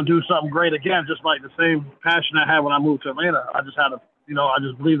I was going to do something great again, just like the same passion I had when I moved to Atlanta. I just had to, I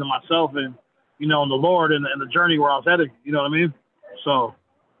just believed in myself and, you know, in the Lord and the journey where I was headed. You know what I mean? So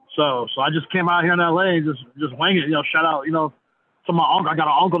I just came out here in LA and just wing it. You know, shout out, you know, to my uncle. I got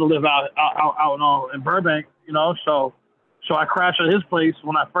an uncle to live out in Burbank. You know, so I crashed at his place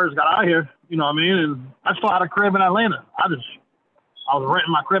when I first got out here. You know what I mean? And I still had a crib in Atlanta. I was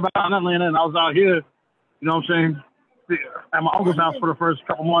renting my crib out in Atlanta, and I was out here. You know what I'm saying? At my uncle's house for the first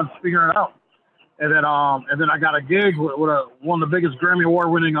couple months, figuring it out. And then I got a gig with one of the biggest Grammy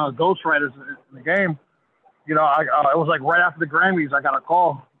Award-winning ghostwriters in the game. You know, it was like right after the Grammys, I got a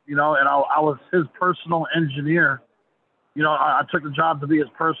call. You know, and I was his personal engineer. You know, I took the job to be his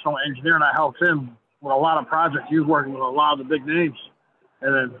personal engineer, and I helped him with a lot of projects. He was working with a lot of the big names.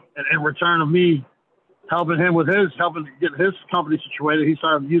 And then in return of me helping him with helping to get his company situated, he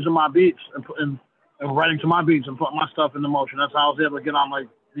started using my beats and writing to my beats and putting my stuff into motion. That's how I was able to get on like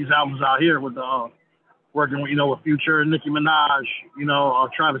these albums out here with working with, you know, with Future, Nicki Minaj, you know,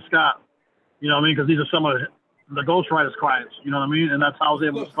 Travis Scott. You know what I mean? Because these are some of the ghostwriters' clients. You know what I mean? And that's how I was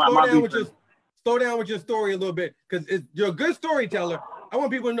able to slap my beats. Slow down with your story a little bit, because you're a good storyteller. I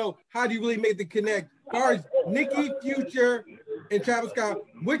want people to know, how do you really make the connect? As far as Nicki, Future, and Travis Scott,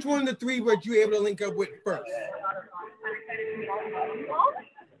 which one of the three were you able to link up with first?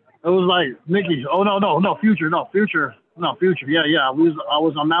 It was like Nicki. Oh no, Future. Yeah. I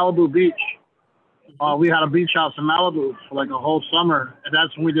was on Malibu Beach. We had a beach house in Malibu for like a whole summer, and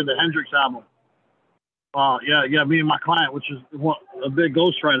that's when we did the Hendrix album. Me and my client, which is a big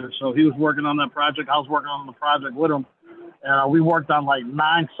ghostwriter. So he was working on that project. I was working on the project with him. And we worked on like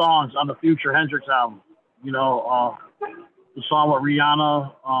 9 songs on the Future Hendrix album. You know, the song with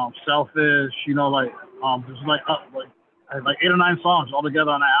Rihanna, Selfish, you know, like there's like 8 or 9 songs all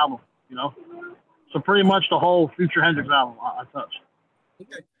together on that album, you know. So pretty much the whole Future Hendrix album I touched.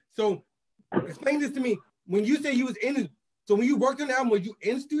 Okay. So explain this to me. When you say you was so when you worked on the album, were you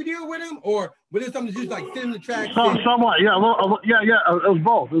in studio with him, or was it something just like sitting the track? Somewhat, yeah. It was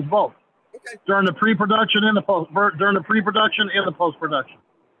both. Okay. During the pre-production and the post-production.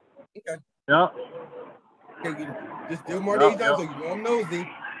 Okay. Yeah. Okay, just still more days out, so you know I'm nosy.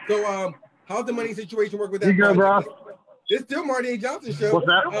 So how's the money situation work with that? You good, bro? It's still Marty A. Johnson show. What's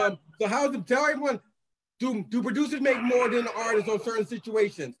that? So tell everyone, do producers make more than the artists on certain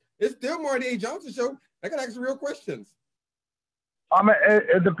situations? It's still Marty A. Johnson show. I gotta ask real questions. I mean,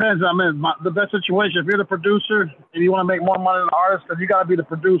 it depends. I mean, the best situation, if you're the producer and you want to make more money than the artist, then you got to be the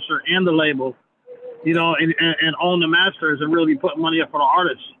producer and the label, you know, and own the masters and really put money up for the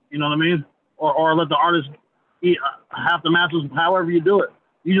artists. You know what I mean? Or let the artist eat half the masters, however you do it.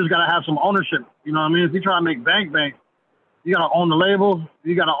 You just got to have some ownership. You know what I mean? If you try to make bank, you got to own the label.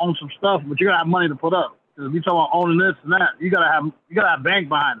 You got to own some stuff, but you got to have money to put up. Because if you talk about owning this and that, you got to have bank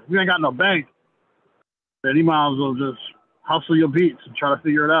behind it. If you ain't got no bank, then you might as well just hustle your beats and try to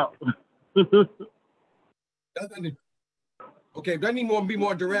figure it out. Okay, do I need more? Be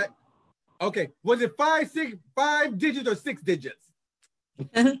more direct. Okay, was it 5 digits or 6 digits?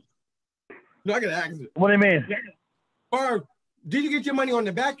 No, I gotta ask you. What do you mean? Or did you get your money on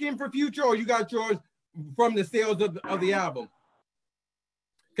the back end for Future, or you got yours from the sales of the album?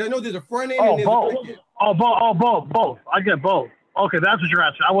 Because I know there's a front end and there's both. a back end. Both. I get both. Okay, that's what you're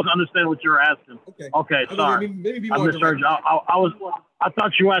asking. I wasn't understanding what you were asking. Okay, sorry. Maybe I misheard you. I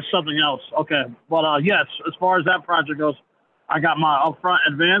thought you asked something else. Okay, but yes, as far as that project goes, I got my upfront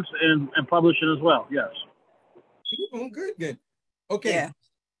advance and publishing as well. Yes. Good. Okay. Yeah.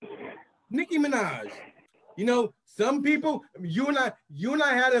 Nicki Minaj. You know, some people. You and I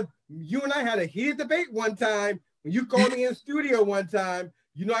had a heated debate one time when you called me in studio one time.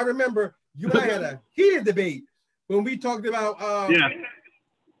 You know, I remember you and I had a heated debate. When we talked about,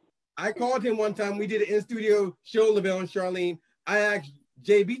 I called him one time. We did an in-studio show, Lavelle and Charlene. I asked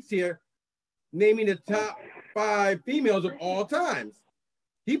JBeatzz here, naming the top 5 females of all times.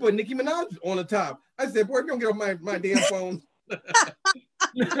 He put Nicki Minaj on the top. I said, boy, if you don't get off my damn phone. That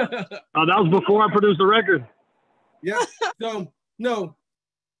was before I produced the record. Yeah. So, no.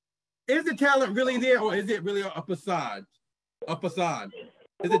 Is the talent really there, or is it really a facade? A facade.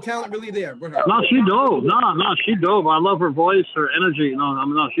 Is the talent really there? No, she dope. No, she dope. I love her voice, her energy. You know,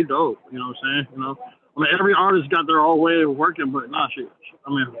 no, she dope. You know what I'm saying? You know, I mean, every artist got their own way of working, but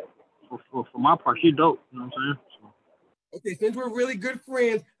for my part, she dope. You know what I'm saying? So. Okay, since we're really good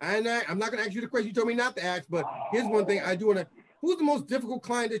friends, I'm not gonna ask you the question you told me not to ask, but here's one thing I do wanna. Who's the most difficult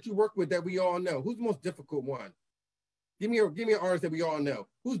client that you work with that we all know? Who's the most difficult one? Give me an artist that we all know.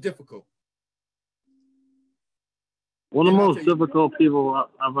 Who's difficult? One of the most difficult people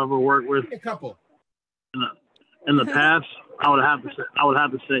I've ever worked with. A couple. In the past, I would have to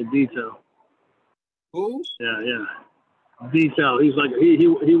say Detail. Who? Yeah. detail. He's like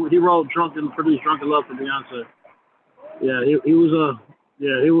he wrote "Drunk" and produced "Drunken Love" for Beyonce. Yeah, he was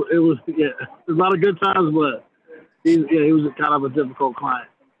it was a lot of good times, but he was kind of a difficult client.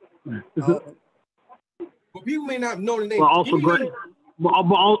 But people may not know the name. But also great, but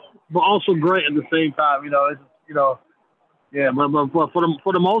also great at the same time. Yeah, but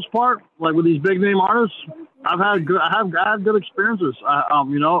for the most part, like with these big name artists, I have good experiences.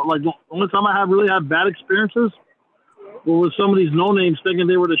 Like the only time I really had bad experiences was with some of these no names thinking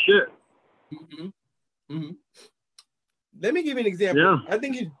they were the shit. Mm-hmm. Mm-hmm. Let me give you an example. Yeah.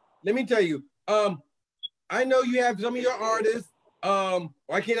 Let me tell you. I know you have some of your artists. I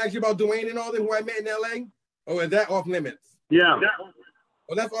can't ask you about Dwayne and all them who I met in LA. Or is that off limits? Yeah.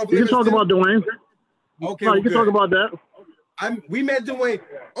 Oh, that's off limits. You can talk about Dwayne. Okay. No, you can talk about that. We met Dwayne.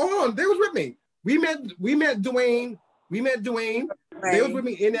 Oh, they was with me. We met Dwayne. Right. They was with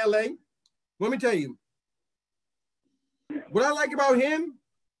me in LA. Let me tell you. What I like about him,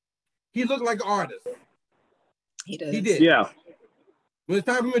 he looked like an artist. He does. He did. Yeah. When it's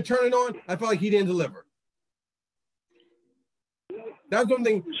time for him to turn it on, I felt like he didn't deliver. That's one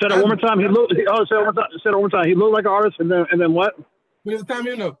thing. Say that one more time. Say it one more time. He looked like an artist, and then what? When it's time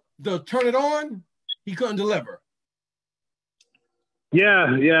to turn it on, he couldn't deliver.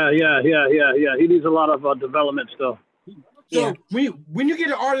 Yeah. He needs a lot of development still. So when you get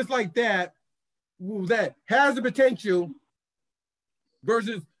an artist like that has the potential,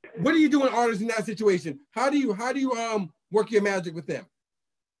 versus what do you do an artist in that situation? How do you work your magic with them?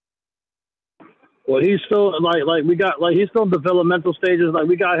 Well, he's still he's still in developmental stages. Like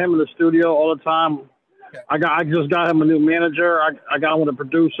we got him in the studio all the time. Okay. I just got him a new manager. I got him with a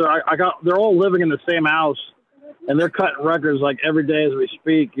producer. They're all living in the same house, and they're cutting records like every day as we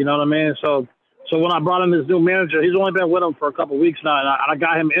speak. You know what I mean? So when I brought in this new manager, he's only been with him for a couple of weeks now, and I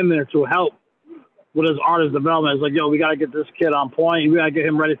got him in there to help with his artist development. It's like, yo, we got to get this kid on point. We got to get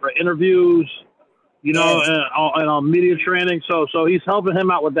him ready for interviews, and media training. So he's helping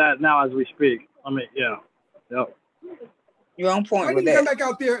him out with that now as we speak. I mean, yeah. Yep. You're on point. I need to come back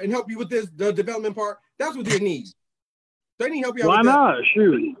out there and help you with the development part. That's what they need. They need help you out. Why with not? That.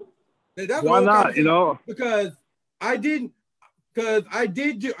 Shoot. That's why not? Because I did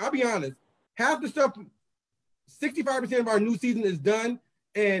do. I'll be honest. Half the stuff, 65% of our new season is done,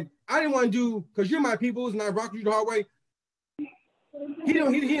 and I didn't want to do because you're my peoples and I rock you the hard way. He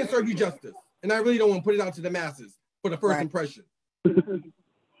didn't serve you justice, and I really don't want to put it out to the masses for the first impression.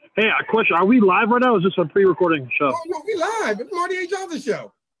 Hey, a question. Are we live right now or is this a pre-recording show? Oh, no, we live. It's Marty A. Johnson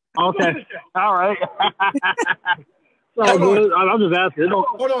show. Okay. All right. I'm just asking.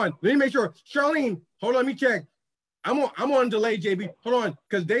 Hold on. Let me make sure. Charlene, hold on. Let me check. I'm on delay, JB. Hold on.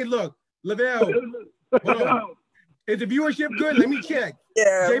 Because they look. Lavelle. Hold on. Is the viewership good? Let me check.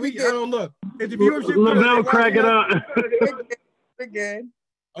 Yeah. JB, I don't look. Is the viewership good? Lavelle, crack it up. We're good.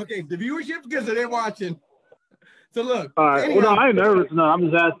 Okay. The viewership's good, so they're watching. So look. All right. Anyhow, well, no, I ain't nervous. No, I'm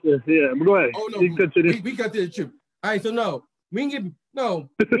just asking. Yeah, but go ahead. Oh no, we cut to the truth. All right. So no,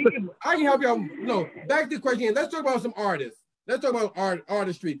 I can help y'all. No, back to the question. Let's talk about some artists. Let's talk about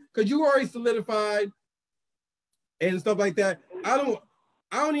artistry because you already solidified and stuff like that. I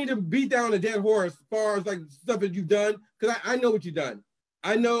don't need to beat down a dead horse as far as like stuff that you've done because I know what you've done.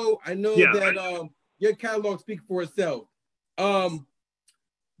 I know that your catalog speaks for itself.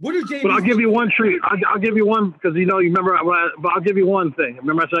 What do JB? But I'll give you one treat. I'll give you one because you remember. But I'll give you one thing.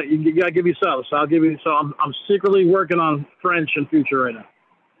 Remember, I said you gotta give yourself. So I'll give you. So I'm secretly working on French and Future right now.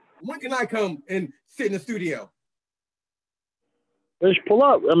 When can I come and sit in the studio? Just pull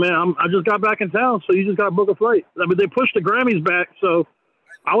up. I mean, I just got back in town, so you just gotta book a flight. I mean, they pushed the Grammys back, so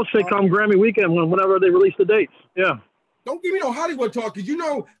I would say come Grammy weekend whenever they release the dates. Yeah. Don't give me no Hollywood talk, because you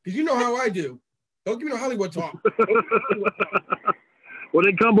know how I do. Don't give me no Hollywood talk. Well,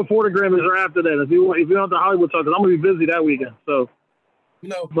 they come before the Grammys or after that. If you want the Hollywood talk, because I'm gonna be busy that weekend. So,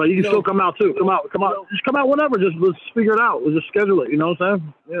 but you can still come out too. Come out. Just come out whenever. Let's figure it out. We'll just schedule it. You know what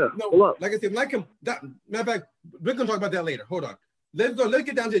I'm saying? Yeah. Pull up. Like I said, matter of fact, we're gonna talk about that later. Hold on. Let's go. Let's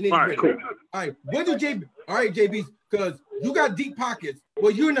get down to the nitty gritty. All right. What do JB? All right, JB, because you got deep pockets.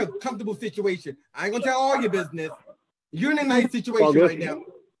 Well, you're in a comfortable situation. I ain't gonna tell all your business. You're in a nice situation right now.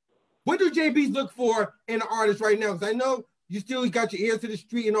 What do JBs look for in an artist right now? Because I know you still got your ears to the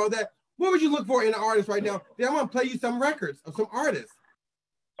street and all that. What would you look for in an artist right now? Then I'm gonna play you some records of some artists.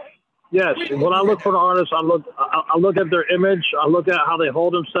 Yes. When I look for the artists, I look at their image. I look at how they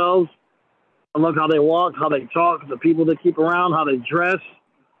hold themselves. I look how they walk, how they talk, the people they keep around, how they dress.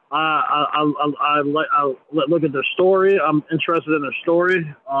 I look at their story. I'm interested in their story,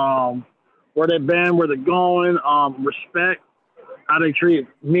 where they've been, where they're going, respect, how they treat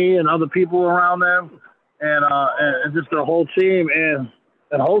me and other people around them. and just their whole team,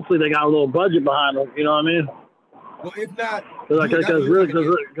 and hopefully they got a little budget behind them. You know what I mean? Well, if not, because really,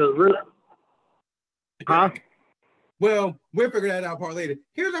 huh? Well, we'll figure that out part later.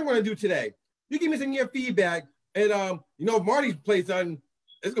 Here's what I'm going to do today. You give me some of your feedback, and you know, if Marty's plays something,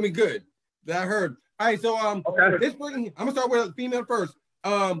 it's gonna be good. That I heard. All right, so okay. This person, I'm gonna start with a female first.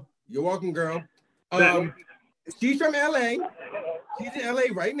 You're welcome, girl. She's from LA. She's in LA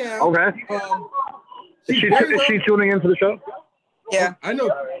right now. Okay. Is she tuning into the show? Yeah. I know.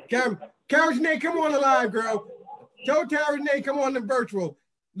 Karen Janae, come on the live, girl. Tell Tara Janae, come on the virtual.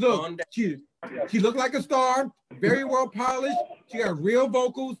 Look, she looked like a star, very well polished. She got real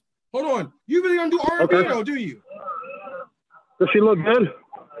vocals. Hold on. You really don't do R&B though, do you? Does she look good?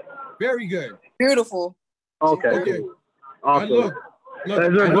 Very good. Beautiful. Okay. Awesome. Look, is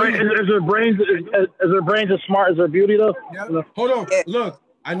her brains as smart as her beauty though? Yeah. Hold on. Yeah. Look,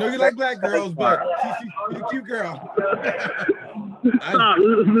 I know you like black girls, but she's a cute girl. Stop.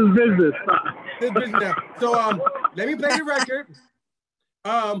 This is business. This is business now. So let me play the record.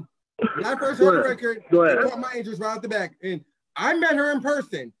 When I first heard the record, it caught my interest right out the back. And I met her in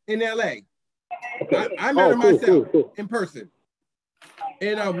person in LA. I met her myself in person.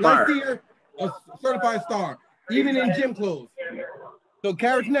 And I see her a certified star, even in gym clothes. So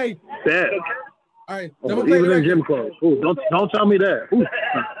Kara Janae. Yeah. All right. Even in gym clothes. Ooh, don't tell me that.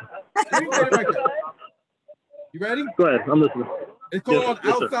 Let me play the record. You ready? Go ahead. I'm listening. It's called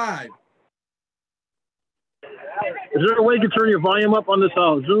Outside. Is there a way you can turn your volume up on this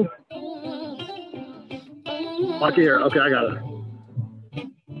Zoom? I can hear it. Okay, I got it.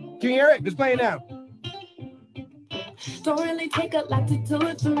 Can you hear it? It's playing now. Don't really take a lot to do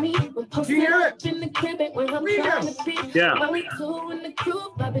it for me. When posting up in the crib when I'm trying to be. Yeah. While we two in the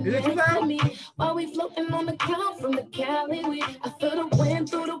crew, vibing next to me. While we floating on the cloud from the Cali, I feel the wind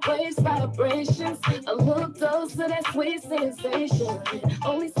through the waves, vibrations. A little dose of that sweet sensation.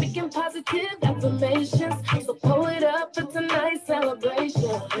 Only speaking positive affirmations. So pull it up for tonight's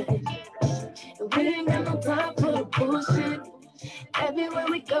celebration. And we ain't got no time for the bullshit. Everywhere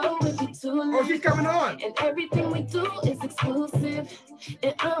we go, we be too late. Oh, she's coming on. And everything we do is exclusive.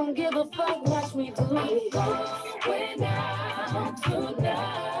 And I don't give a fuck, watch me do it. Going out tonight.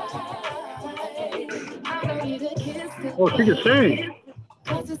 I don't need a kiss. Oh, she can sing.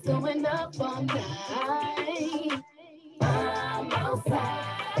 Cause it's going up all night. I'm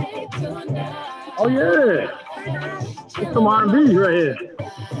outside tonight. Oh, yeah. It's some R&B right here.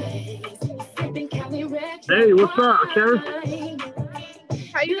 Hey, what's up, Karen?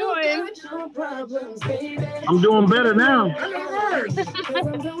 How you doing? I'm doing better now.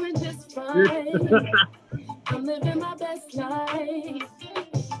 I'm doing just fine. I'm living my best life.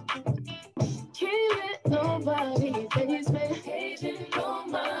 Can't let nobody face me. No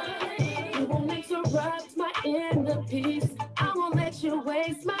mind. You won't interrupt my inner peace. I won't let you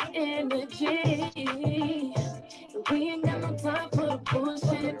waste my energy. We ain't got no time for the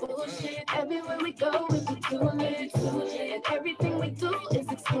bullshit. Everywhere we go, we be too lit. And everything we do is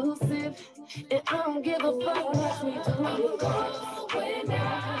exclusive. And I don't give a fuck what we do. Going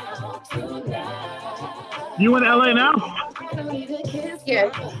out tonight. You in LA now? Yeah.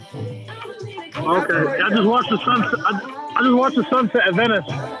 Okay. I just watched the sunset. I just watched the sunset at Venice.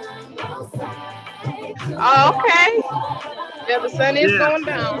 Oh, okay. Yeah, the sun is going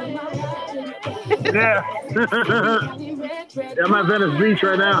down. Yeah. I'm at Venice Beach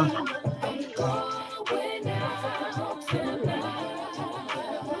right now.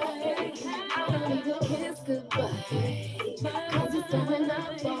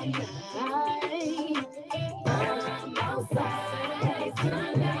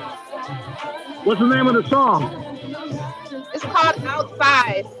 What's the name of the song? It's called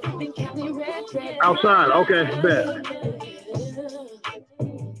Outside. Outside. Okay, bet.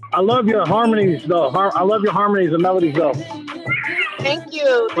 I love your harmonies, though. I love your harmonies and melodies, though. Thank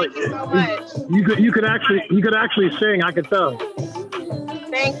you. Thank you so much. You could actually sing. I could tell.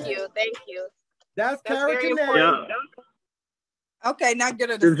 Thank you. Thank you. That's very important. important. Yeah. Okay, now get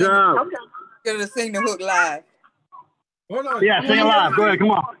her to Good sing. job. Get her to sing the hook live. Hold on. Yeah, sing it live. Go ahead.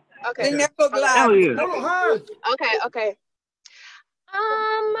 Come on. Okay. Sing that hook live. Hell yeah. Hold on, Okay.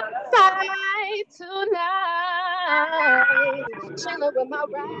 I'm outside tonight, chilling with my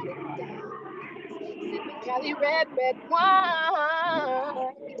riding down, sipping Cali red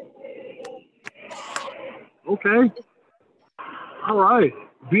wine. Okay. All right.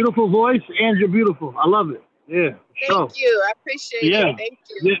 Beautiful voice, and you're beautiful. I love it. Yeah. Thank you. I appreciate it. Thank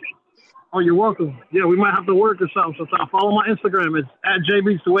you. Yeah. Oh, you're welcome. Yeah, we might have to work or something sometime. Follow my Instagram. It's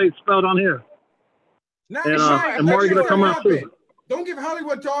 @JBeatzz the way it's spelled on here. Nice. And Marty gonna come out too. Don't give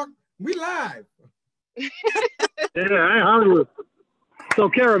Hollywood talk. We live. Yeah, I ain't Hollywood. So,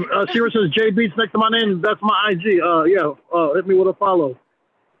 Karen, Shira says JBeatzz next to my name. That's my IG. Hit me with a follow,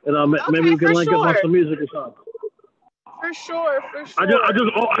 and maybe we can link up on some music or something. For sure. I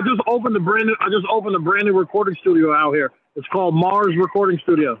just opened a brand new recording studio out here. It's called Mars Recording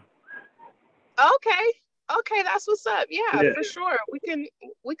Studio. Okay, that's what's up. Yeah, for sure.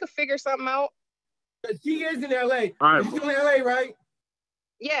 We could figure something out. She is in LA. All right. You're still in LA, right?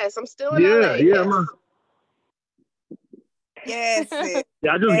 Yes, I'm still in LA. Yeah, Yes.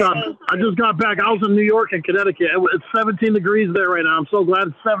 Yeah, I just got back. I was in New York and Connecticut. It's 17 degrees there right now. I'm so glad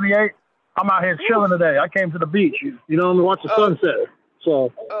it's 78. I'm out here chilling today. I came to the beach, to watch the sunset.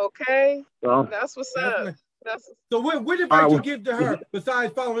 So okay, that's what's up. So what advice you give to her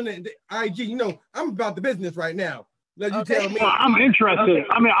besides following the IG? I'm about the business right now. Let you tell me. Well, I'm interested.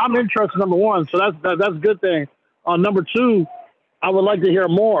 I mean, I'm interested. Number one, so that's a good thing. Number two, I would like to hear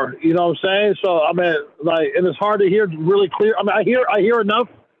more. You know what I'm saying? So I mean, and it's hard to hear really clear. I mean, I hear enough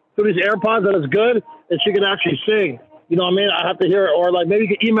through these AirPods that it's good, and she can actually sing. You know what I mean? I have to hear it, or maybe you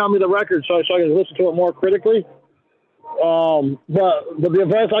can email me the record so I can listen to it more critically. But the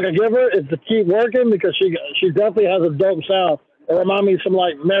advice I can give her is to keep working because she definitely has a dope sound. It reminds me of some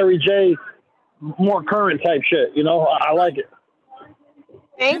Mary J, more current type shit. I like it.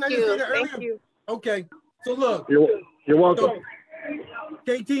 Thank you. Okay, so look, you're welcome.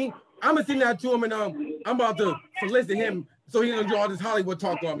 So, KT, I'm gonna send that to him, and I'm about to solicit him so he don't do all this Hollywood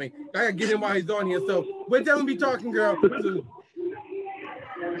talk on me. I gotta get him while he's on here. So we're telling me talking, girl.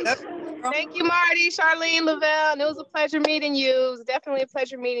 Thank you, Marty, Charlene, Lavelle. And it was a pleasure meeting you. It was definitely a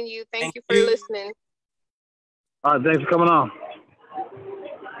pleasure meeting you. Thank you for listening. All right, thanks for coming on.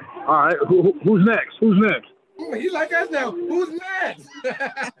 All right, who's next? Ooh, he like us now. Who's next?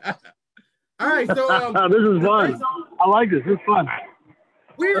 All right, so this is fun. I like this. It's fun.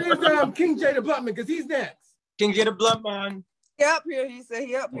 Where is King J the Bluntman? Because he's next. King J the Bluntman. He up here. He said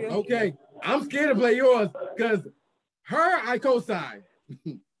he up here. Okay, I'm scared to play yours because her I co-sign.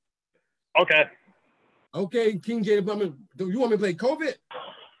 Okay, King J the Bluntman. Do you want me to play COVID?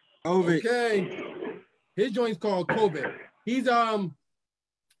 Okay. His joint's called COVID. He's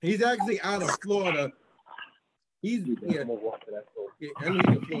actually out of Florida. He's I know he's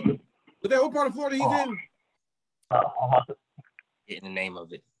in Florida. But that what part of Florida he's in? Getting the name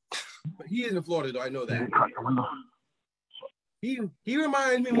of it. But he is in Florida though, I know that. He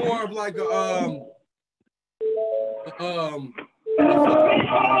reminds me more of like a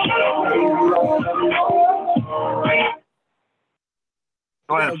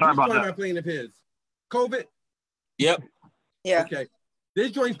Go ahead, sorry about that. I'm playing of his. COVID? Yep. Yeah. Okay.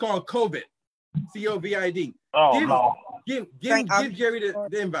 This joint's called COVID. COVID. Oh, no. Give Jerry the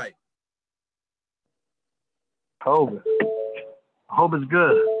invite. COVID. I hope it's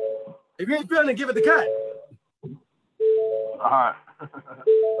good. If you ain't feeling it, give it the cut. All right.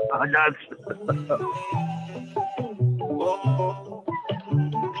 I got you.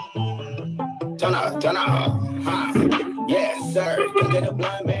 Turn up. Yes, sir. Can get a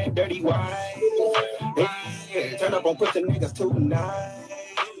blind man, dirty wine. Hey, turn up on pussy niggas tonight.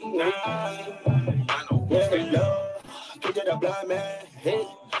 I know. Yeah, love. Can get a blind man. Hey,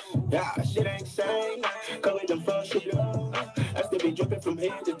 yeah, shit ain't sane. Calling them for shit up. I still be dripping from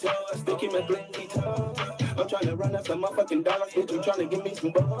head to toe. I still keep my blinky toe. I'm trying to run up some motherfucking dollars, bitch. I'm trying to give me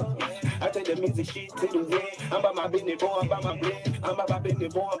some bucks. I take the music shit to the head. I'm about my business, boy. I'm about my bread. I'm about my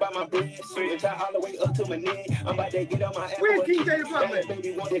business, boy. I'm about my bread. Sweet and tie all the way up to my neck. I'm about to get on my ass. Where's King J the Bluntman?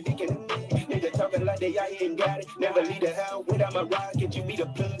 Baby want the dick in the neck. Nigga talking like they out here and got it. Never leave the house without my rocket. You be the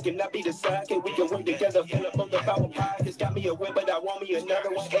plug and I be the socket. We can work together, fill up both of our pockets. Got me a whip, but I want me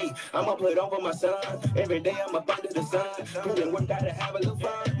another one. Hey, I'ma put over my son. Every day I'm up under the sun. Put in work, gotta have a little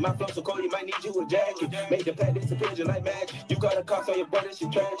fun. My flow so cold, you might need you a jacket. Made the pad disappear like magic. You got a cost on your brother, she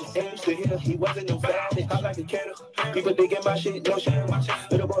tragic. And used to hear he wasn't no savage. I like a kettle. People digging my shit, no shit.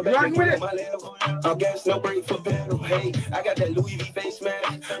 Little boy back on my level. I'm gas, no break for pedal. Hey, I got that Louis V face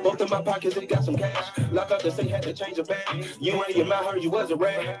man. Both of my pockets, they got some cash. Lock up the safe, had to change the bag. You and your mouth heard you was a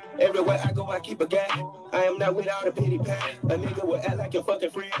rat. Everywhere I go, I keep a gap. I am not without a pity pack. A nigga will act like your fucking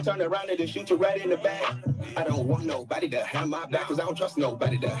friend. Turn around and shoot you right in the back. I don't want nobody to have my back, cause I don't trust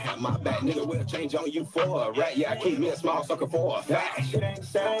nobody to have my back. Nigga will change on you for a rat. Yeah, I keep me a small sucker for a fact. Shit ain't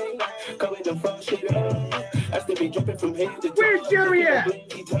sane. Calling them fuck shit up. I still be dripping from head to toe. Where's Jerry at?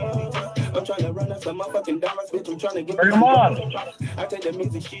 I'm trying to run up some motherfucking dollars, bitch. I'm trying to get Come on. I take the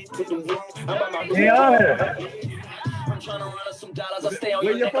music shit to the head. I'm about my Get out of here. trying to run up some dollars. I stay on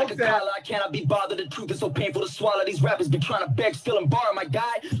Where your your neck like a folks at? collar. I cannot be bothered. The truth is so painful to swallow. These rappers been trying to beg, steal, and borrow. My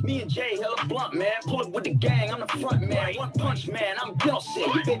guy, me and Jay, hella blunt, man. Pull up with the gang. I'm the front man. One punch, man. I'm guilt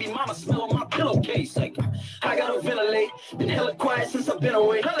sick. Your baby mama smell on my pillowcase. Like, I gotta ventilate. Been hella quiet since I've been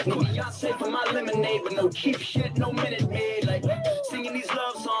away. No Beyonce for my lemonade, but no cheap shit, no Minute Maid. Like, singing these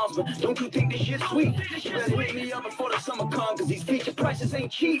love songs, but don't you think this shit's sweet? You better hit me up before the summer comes, cause these feature prices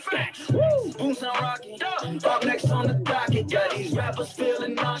ain't cheap. Woo! Boom sound rocking. Up next on the docket. Got these rappers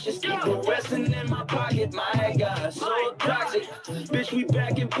feeling nauseous. Keep the resting in my pocket. My head got so toxic. Bitch, we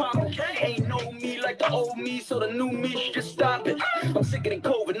back in poppin'. Ain't no me like the old me, so the new me should just stop it. I'm sick of the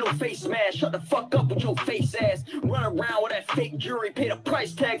COVID, no face mask. Shut the fuck up with your face ass. Run around with that fake jewelry, pay the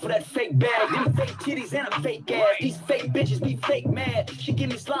price tag for that fake bag. Them fake titties and a fake ass. These fake bitches be fake mad. She give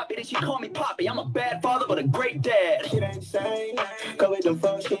me sloppy, then she call me Poppy. I'm a bad father, but a great dad. Shit ain't same. Go with them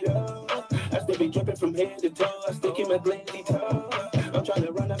fuck shit up. I still be dripping from head to toe. I still keep my glizzy toe. I'm trying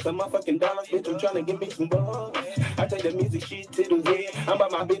to run up some motherfucking dollars, bitch. I'm trying to give me some balls. I take the music shit to the head. I'm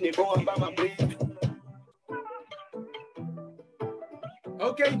about my business, boy. I'm about my business.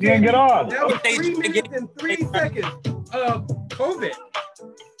 Okay, You can get on. That was 3 minutes and 3 seconds of COVID.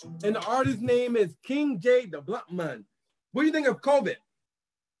 And the artist's name is King J, the Blunt Man. What do you think of COVID?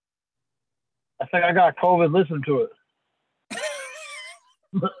 I think I got COVID. Listen to it.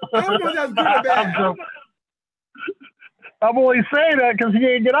 I don't know if that's good or bad. I'm only saying that because he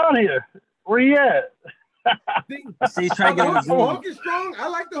ain't get out here. Where he at? See, he's trying to get the hook is strong. I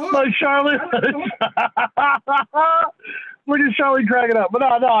like the hook. Like Charlie. Look at Charlie cracking up. But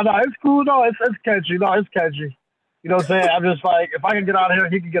no, it's cool. No, it's catchy. No, it's catchy. You know what I'm saying? I'm just like, if I can get out here,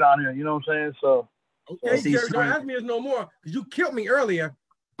 he can get out here. You know what I'm saying? So. Okay, Jerry, don't ask me this no more because you killed me earlier.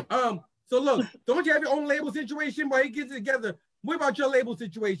 So look, don't you have your own label situation while he gets it together? What about your label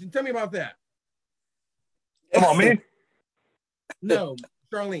situation? Tell me about that. Come on, me? No,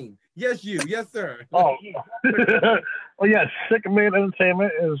 Charlene. Yes, you. Yes, sir. Oh, well, yes. Sick Man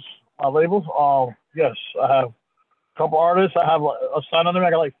Entertainment is my label. Yes, I have a couple artists. I have a sign under me.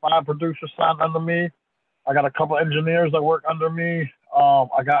 I got like 5 producers signed under me. I got a couple engineers that work under me.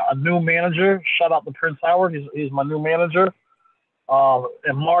 I got a new manager. Shout out to Prince Howard. He's my new manager.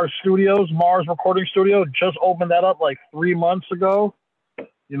 In Mars Studios, Mars Recording Studio, just opened that up like 3 months ago.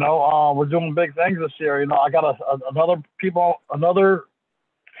 You know, we're doing big things this year. You know, I got another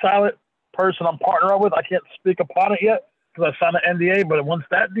silent person I'm partnering up with. I can't speak upon it yet because I signed an NDA, but once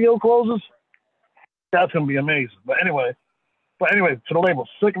that deal closes, that's going to be amazing. But anyway, to the label,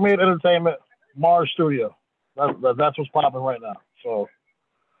 Sick Made Entertainment, Mars Studio. That's what's popping right now. So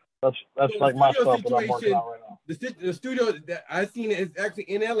that's like my stuff that I'm working on right now. The studio that I seen is actually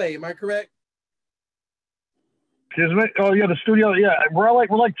in LA. Am I correct? Excuse me? Oh yeah, the studio. Yeah, we're like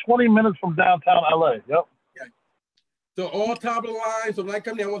 20 minutes from downtown LA. Yep. Okay. So all top of the line. So when I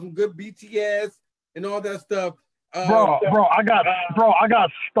come down, I want some good BTS and all that stuff. Bro, I got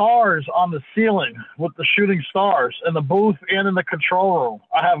stars on the ceiling with the shooting stars in the booth and in the control room.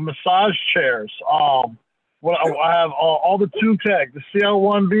 I have massage chairs. I have all the 2Tech, the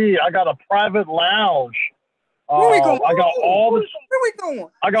CL1B. I got a private lounge. Where we going? I got all the. Where we going?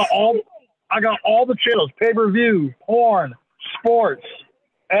 I got all the channels: pay-per-view, porn, sports,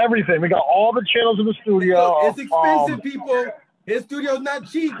 everything. We got all the channels in the studio. It's expensive, people. His studio's not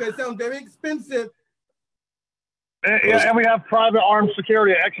cheap. It sounds very expensive. And we have private armed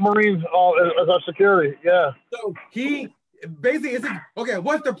security, ex-Marines as our security. Yeah. So he basically okay.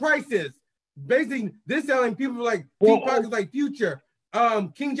 What's the prices? Basically, this selling people like deep pockets like Future.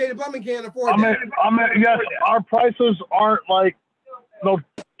 King J the Bluntman can't afford that. I mean, yes, our prices aren't like no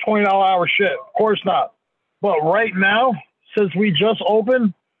 $20 hour shit. Of course not. But right now, since we just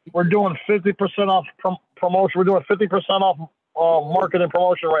opened, we're doing 50% off promotion. We're doing 50% off marketing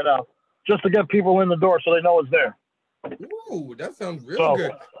promotion right now, just to get people in the door so they know it's there. Ooh, that sounds real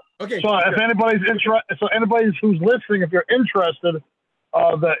good. Okay. So if anybody's interested, anybody who's listening, if you're interested,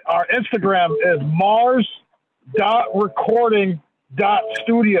 our Instagram is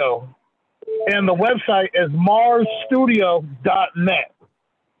mars.recording.studio, and the website is marsstudio.net.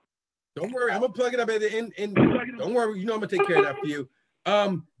 Don't worry, I'm gonna plug it up at the end. Don't worry, you know I'm gonna take care of that for you.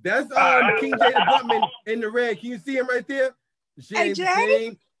 That's King J the Bluntman in the red. Can you see him right there? Hey,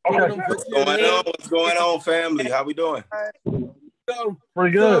 Jay. Okay. What's going on, family? How we doing? So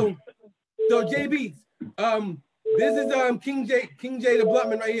pretty good. So JBeatzz, this is King J the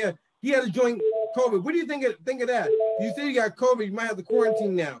Bluntman right here. He had to join COVID. What do you think of that? You say you got COVID, you might have to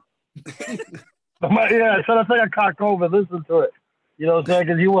quarantine now. Yeah, so I think I caught COVID. Listen to it. You know what I'm saying?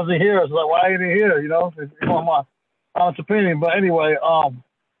 Because he wasn't here. So like, why ain't he here? You know, it's my honest opinion. But anyway, no,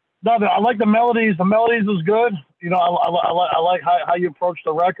 I like the melodies. The melodies is good. I like how you approach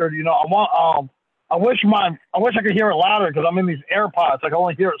the record. I wish I could hear it louder because I'm in these AirPods. I can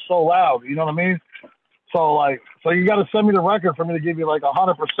only hear it so loud. You know what I mean? So you got to send me the record for me to give you like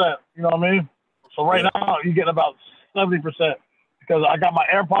 100%. You know what I mean? So right now you're getting about 70% because I got my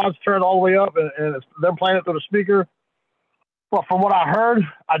AirPods turned all the way up and they're playing it through the speaker. But from what I heard,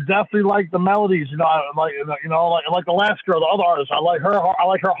 I definitely like the melodies. I like the last girl, the other artist. I like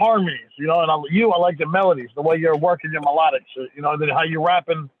her harmonies. And I like the melodies, the way you're working your melodics. Then how you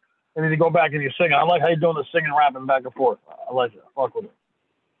rapping, and then you go back and you singing. I like how you're doing the singing, rapping back and forth. I like it. Fuck with it.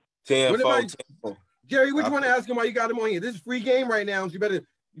 10-4. Jerry, what you want to ask him while you got him on here? This is free game right now, so you better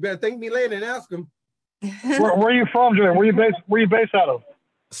thank me later and ask him. Where are you from, Jerry? Where you based out of?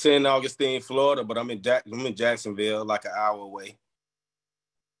 St. Augustine, Florida, but I'm in Jacksonville, like an hour away.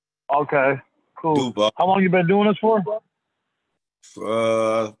 Okay, cool. Duval. How long you been doing this for?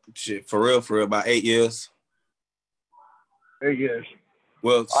 For real, about 8 years. 8 years.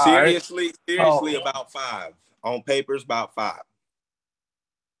 Well, seriously, about 5. On papers, about 5.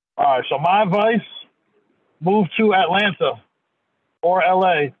 All right, so my advice, move to Atlanta or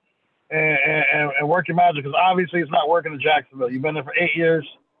LA and work your magic, because obviously it's not working in Jacksonville. You've been there for 8 years.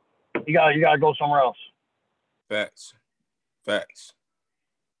 You gotta go somewhere else. Facts.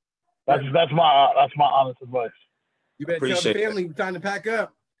 That's my honest advice. You better tell the family time to pack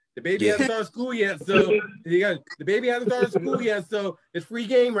up. The baby hasn't started school yet, so it's free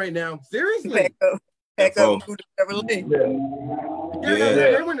game right now. Seriously. Pack up, move to Beverly.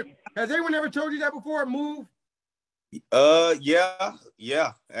 Has anyone ever told you that before? Move?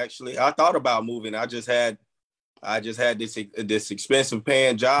 Yeah. Actually, I thought about moving. I just had this expensive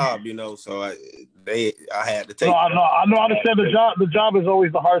paying job, so I had to take. No, I understand the job is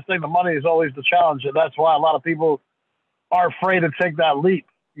always the hardest thing. The money is always the challenge, and that's why a lot of people are afraid to take that leap.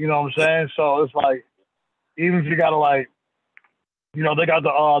 You know what I'm saying? So it's like, even if you gotta you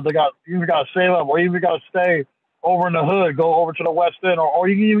gotta save up, or even you gotta stay over in the hood, go over to the West End, or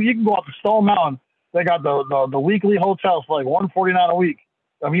you can go out to Stone Mountain. They got the weekly hotels for like $149 a week.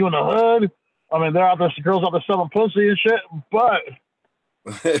 I mean, you in the hood. I mean, they're out there, girls out there selling pussy and shit. But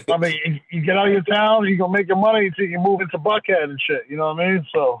I mean, you get out of your town, you gonna make your money until you move into Buckhead and shit. You know what I mean?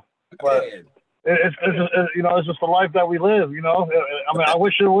 So, but it's just the life that we live. I mean, I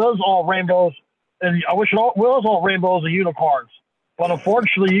wish it was all rainbows, and I wish it was all rainbows and unicorns. But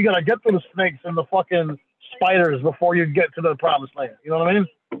unfortunately, you gotta get through the snakes and the fucking spiders before you get to the promised land. You know what I mean?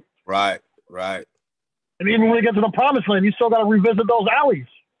 Right. And even when you get to the promised land, you still got to revisit those alleys.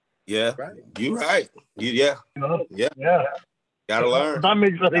 Yeah, you right. Yeah. Gotta learn. That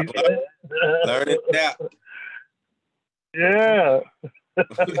makes sense. Learn it now. Yeah.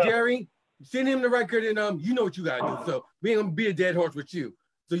 So Jerry, send him the record, and you know what you gotta do. So we ain't gonna be a dead horse with you.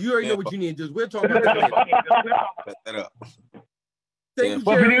 So you already know what you need to do. We'll talk about that later. Set that up. Thank you,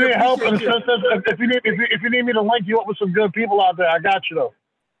 But Jerry. if you need help, if you need me to link you up with some good people out there, I got you though.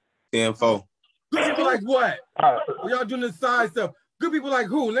 10-4. Good people like what? Y'all doing this side stuff. Good people like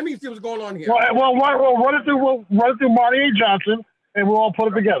who? Let me see what's going on here. Well, run it through Marty A. Johnson, and we'll all put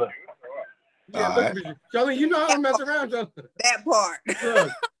it together. Yeah, Charlene, you know how to mess around, Charlene. That part.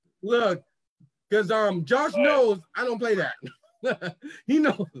 Look, because Josh knows I don't play that. He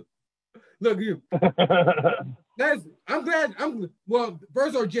knows. Look, you. I'm glad. Well,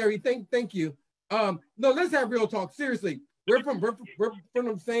 first of all, Jerry, thank you. No, let's have real talk. Seriously, we're from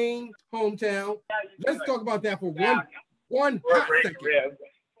the same hometown. Let's talk about that for one hot second.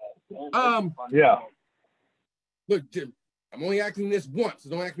 Yeah. Look, Jim, I'm only asking this once, so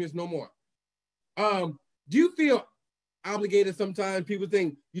don't ask me this no more. Do you feel obligated sometimes? People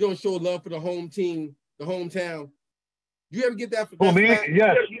think you don't show love for the home team, the hometown. Do you ever get that?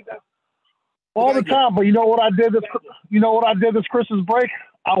 Yes. All the time, but you know what I did this Christmas break?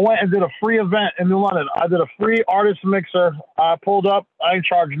 I went and did a free event in New London. I did a free artist mixer. I pulled up. I ain't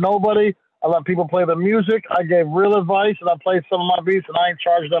charged nobody. I let people play the music. I gave real advice, and I played some of my beats, and I ain't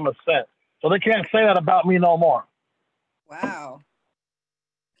charged them a cent. So they can't say that about me no more. Wow.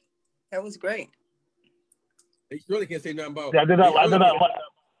 That was great. They really can't say nothing about. Yeah, I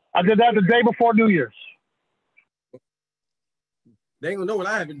did that the day before New Year's. They ain't gonna know what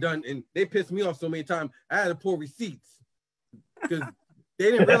I haven't done, and they pissed me off so many times. I had to pull receipts because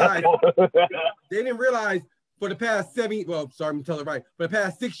they didn't realize. They didn't realize for the past 7. Well, sorry, I'm telling it right. For the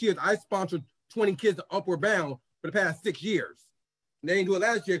past 6 years, I sponsored 20 kids to Upward Bound for the past 6 years. And they didn't do it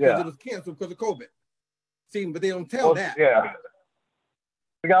last year because it was canceled because of COVID. See, but they don't tell that. Yeah.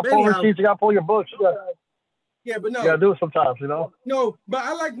 You got to pull receipts. You got to pull your books. Yeah, but no. You got to do it sometimes, you know. No, but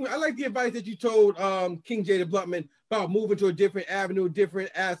I like the advice that you told King Jada Bluntman about moving to a different avenue, different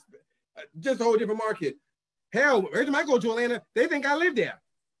aspect, just a whole different market. Hell, every time I go to Atlanta, they think I live there.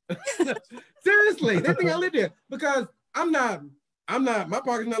 Seriously, they think I live there because I'm not, my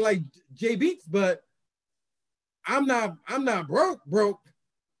pocket's not like JBeatzz, but I'm not broke.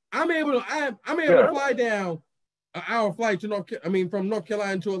 I'm able to fly down an hour flight to from North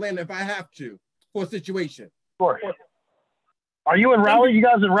Carolina to Atlanta if I have to for a situation. Of course. Are you in Raleigh? You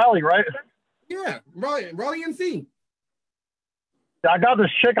guys in Raleigh, right? Yeah, Raleigh, NC. I got this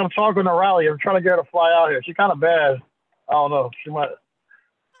chick I'm talking to Raleigh. I'm trying to get her to fly out here. She's kind of bad. I don't know. She might.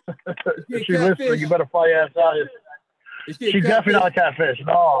 If she's listening, you better fly your ass out here. She's definitely not a catfish.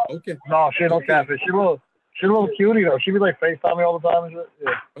 No. Okay. No, she ain't no catfish. She's a little cutie though. She be like FaceTime me all the time and shit.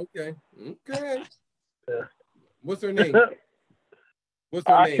 Yeah. Okay. Yeah. What's her name? Name?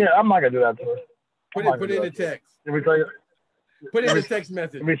 I'm not gonna do that to her. Put it in the text. Let me tell you. Put it in the text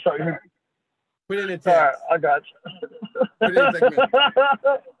message. Put it in the text. All right, I got you. Put it in the text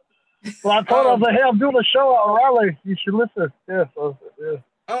message. Well, I told her, I was like, hey, I'm doing a show out in Raleigh. You should listen. Yeah. So, yeah.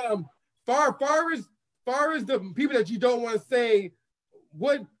 Far as the people that you don't want to say,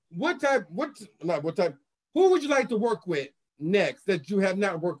 who would you like to work with next that you have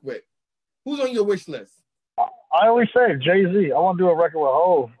not worked with? Who's on your wish list? I always say Jay-Z. I want to do a record with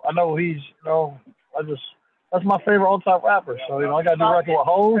Hov. I know he's, that's my favorite all-time rapper. So, I got to do a record with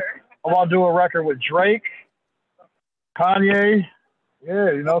Hov. I want to do a record with Drake, Kanye.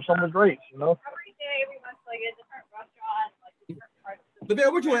 Yeah, some of the greats, Every day we went to like a different restaurant, like different parts of the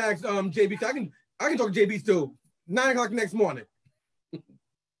LaBelle, what you want to ask JB? I can talk to JB still. 9 o'clock next morning.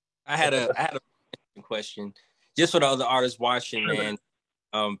 I had a question just for the other artists watching, man.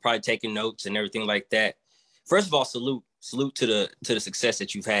 Probably taking notes and everything like that. First of all, salute to the success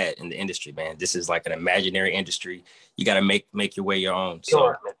that you've had in the industry, man. This is like an imaginary industry. You got to make your way your own.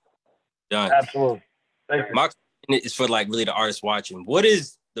 So, done. Absolutely. Thank you. My question is for like really the artists watching. What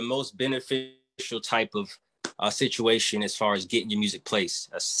is the most beneficial type of situation as far as getting your music placed?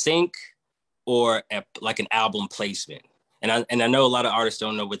 A sync or like an album placement? And I know a lot of artists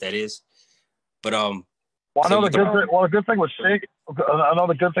don't know what that is, but Well, I know the good thing with sync. I know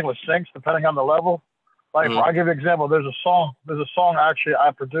the good thing with syncs, depending on the level. Like, I'll give you an example. There's a song actually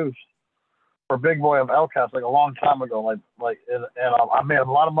I produced for Big Boy of Outcast like a long time ago. And I made a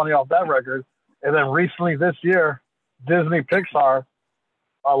lot of money off that record. And then recently this year, Disney Pixar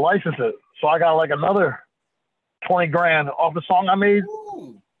licensed it, so I got like another $20,000 off the song I made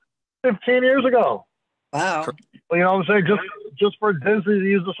 15 years ago. Wow. You know what I'm saying? Just for Disney to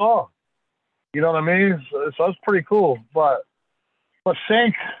use the song. You know what I mean? So that's pretty cool. But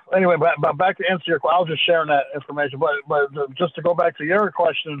sync, anyway, but back to answer your question, I was just sharing that information. But just to go back to your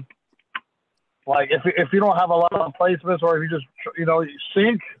question, like if you don't have a lot of placements, or if you just,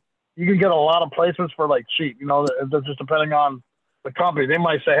 sync, you can get a lot of placements for like cheap, just depending on the company. They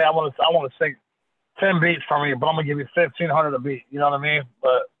might say, hey, I want to sync 10 beats from you, but I'm going to give you $1,500 a beat. You know what I mean?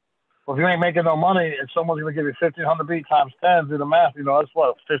 But if you ain't making no money and someone's going to give you 1,500 beats times 10, do the math, that's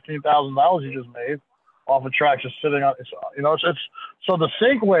what, $15,000 you just made off of tracks just sitting on, so the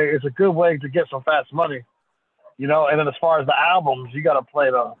sync way is a good way to get some fast money, and then as far as the albums, you got to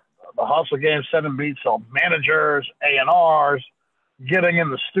play the hustle game, 7 beats, so managers, A&Rs, getting in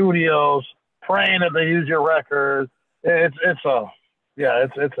the studios, praying that they use your record. It's a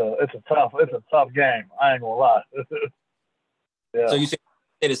tough game. I ain't gonna lie. Yeah. So you say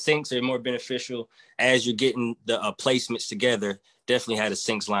the syncs are more beneficial as you're getting the placements together. Definitely had the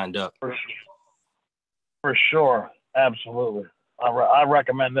syncs lined up. For sure, absolutely. I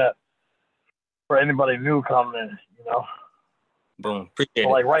recommend that for anybody new coming in. Boom, appreciate it.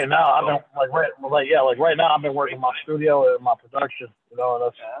 Like right now, I've been right now I've been working my studio and my production. And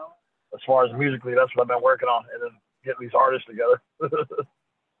that's as far as musically, that's what I've been working on, and then getting these artists together.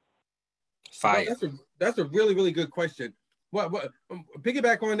 Fire. That's a really, really good question. What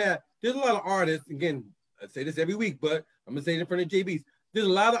piggyback on that? There's a lot of artists. Again, I say this every week, but I'm gonna say it in front of JBeatzz. There's a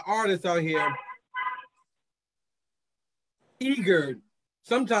lot of artists out here, eager,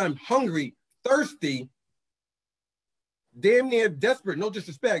 sometimes hungry, thirsty, damn near desperate. No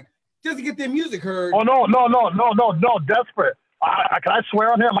disrespect, just to get their music heard. Oh no, desperate. Can I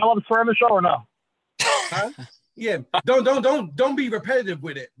swear on here? Am I allowed to swear on the show or no? Huh? Yeah. Don't be repetitive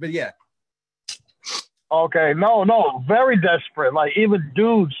with it. But yeah. Okay. No. Very desperate. Like even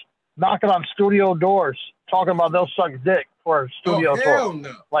dudes knocking on studio doors, talking about they'll suck dick for a studio tour. Hell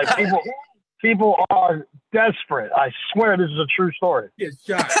no. Like people are desperate. I swear this is a true story. Get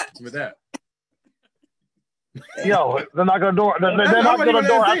shot with that. Yo, they're not gonna door. They're not gonna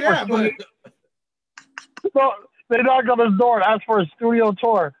door. They knocked on his door and asked for a studio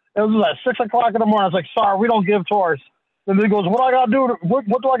tour. It was at 6 o'clock in the morning. I was like, sorry, we don't give tours. Then he goes, what do I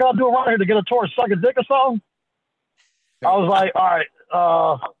gotta do around here to get a tour? Suck a dick or something? I was like, all right,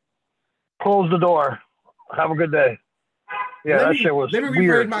 close the door. Have a good day. Yeah, that shit was weird. Let me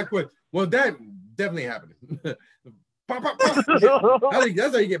rephrase my question. Well, that definitely happened. Pop, pop, pop.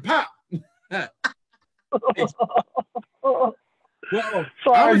 That's how you get pop. Well,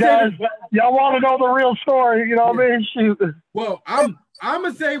 sorry guys, y'all want to know the real story, you know what I mean? Shoot. Well, I'm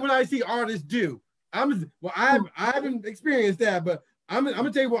gonna say what I see artists do. I haven't experienced that, but I'm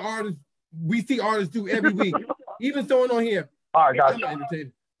gonna tell you what we see artists do every week. Even someone on here. All right, guys.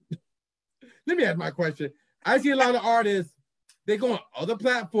 Let me ask my question. I see a lot of artists, they go on other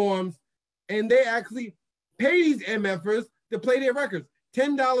platforms and they actually pay these MFers to play their records.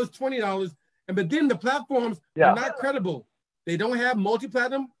 $10, $20, but then the platforms are not credible. They don't have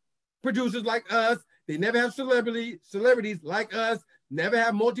multi-platinum producers like us. They never have celebrities like us. Never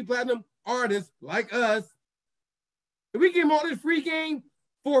have multi-platinum artists like us. And we give them all this free game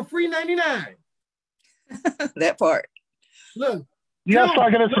for free 99. That part. Look. You gotta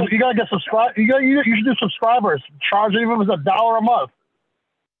start getting you gotta get subscribed. You should do subscribers. Charge even if it's $1 a month.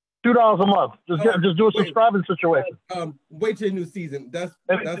 $2 a month. Just do a subscribing situation. Wait till the new season. That's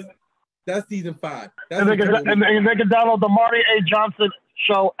season 5. And they can download the Marty A. Johnson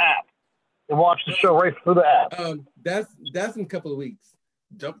Show app and watch the show right through the app. That's in a couple of weeks.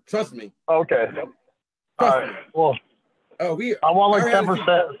 Trust me. Okay. All right. Well, I want like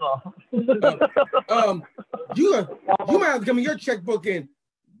 10%. So. You might have to come in your checkbook and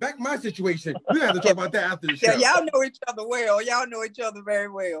back my situation. We have to talk about that after the show. Yeah, y'all know each other well. Y'all know each other very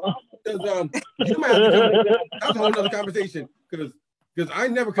well. Because you might have to come. That's a whole other conversation. Because I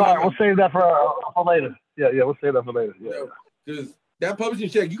never come. All right, we'll save that for later. Yeah, we'll save that for later. Yeah. Because that publishing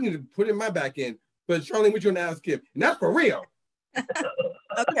check, you can put it in my back end. But Charlene, what you want to ask him? And that's for real. Okay.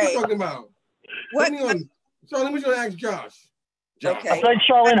 What you talking about? Charlene, what you want to ask Josh? Okay. I think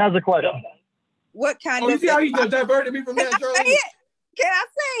Charlene has a question. What kind of... you see how he just diverted me from that, Charlene? Can I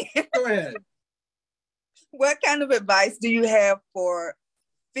say it? Go ahead. What kind of advice do you have for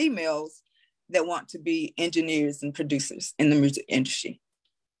females that want to be engineers and producers in the music industry?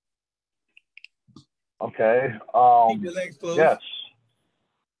 Okay. Keep your legs closed. Yes.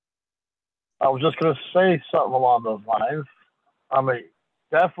 I was just going to say something along those lines. I mean,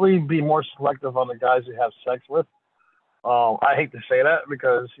 definitely be more selective on the guys you have sex with. I hate to say that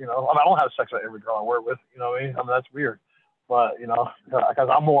because, I don't have sex with every girl I work with, you know what I mean? That's weird. But, because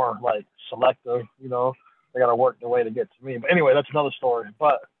I'm more like selective, they got to work their way to get to me. But anyway, that's another story.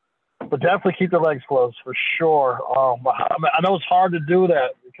 But definitely keep their legs closed for sure. But I know it's hard to do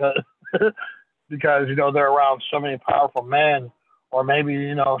that because they're around so many powerful men, or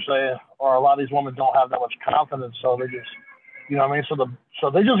maybe, or a lot of these women don't have that much confidence. So they just, you know what I mean? So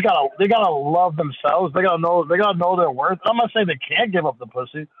they just gotta love themselves. They gotta know their worth. I'm not saying they can't give up the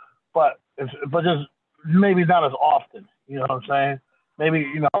pussy, but just maybe not as often. You know what I'm saying? Maybe,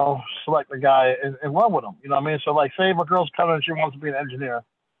 select a guy and run with them. You know what I mean? So like, say if a girl's coming and she wants to be an engineer,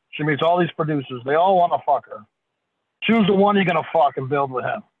 she meets all these producers. They all want to fuck her. Choose the one you're gonna fuck and build with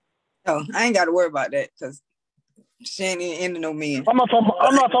him. Oh, I ain't got to worry about that because she ain't into no men. I'm not talking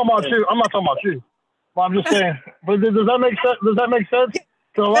about you. But I'm just saying. But does that make sense? Does that make sense?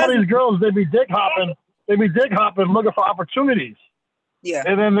 Because a lot of these girls, they be dick hopping looking for opportunities. Yeah.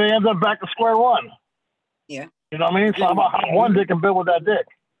 And then they end up back to square one. Yeah. You know what I mean? So how about one dick and build with that dick?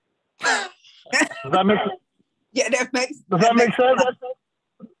 Does that make sense? Yeah, that makes. Does that make sense?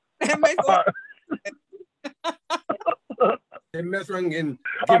 That makes sense. They mess around and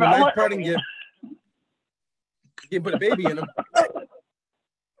give a nice parting gift. You can put a baby in them.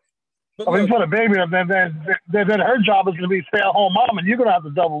 You put a baby in them, then her job is going to be stay-at-home mom, and you're going to have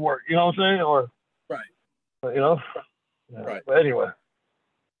to double work. You know what I'm saying? Or right. Right. But anyway.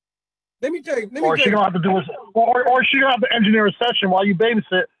 Let me tell you. Or she's going to have to do it. Or she's going to have to engineer a session while you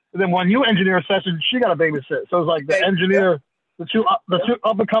babysit, and then when you engineer a session, she got to babysit. So it's like the engineer, the two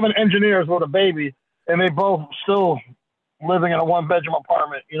up-and-coming engineers with a baby, and they both still living in a one-bedroom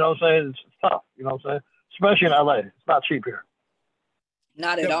apartment. You know what I'm saying? It's tough. You know what I'm saying? Especially in LA. It's not cheap here.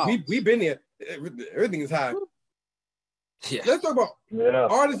 Not at all. We've been here. Everything is high. Yeah. Let's talk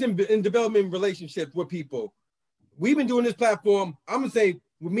about artists in development relationships with people. We've been doing this platform. I'm going to say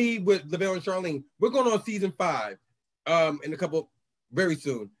with me, with Lavelle and Charlene, we're going on season 5 in a couple, very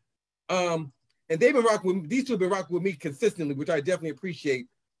soon. And they've been rocking with these two have been rocking with me consistently, which I definitely appreciate.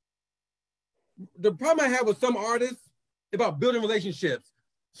 The problem I have with some artists about building relationships.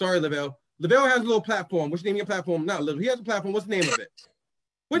 Sorry, Lavelle. Lavelle has a little platform. What's the name of your platform? Not little. He has a platform. What's the name of it?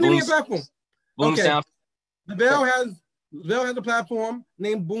 What's the name of your platform? Boom Sound. Lavelle has a platform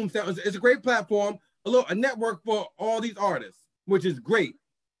named Boom Sound. It's a great platform, a network for all these artists, which is great.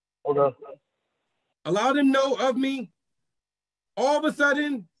 Okay. Allow them to know of me. all of a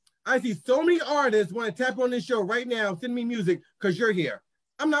sudden, I see so many artists want to tap on this show right now, send me music because you're here.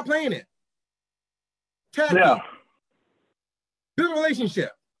 I'm not playing it. Tap me. Build a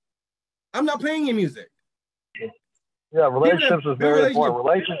relationship. I'm not playing your music. Yeah, relationships is very important.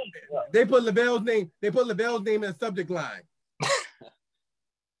 Relationships. They put LaBelle's name. They put LaBelle's name in the subject line.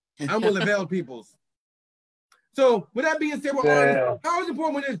 I'm with LaBelle Peoples. So with that being said, artists, how is it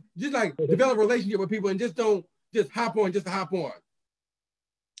important when it's just like develop a relationship with people and just don't just hop on just to hop on?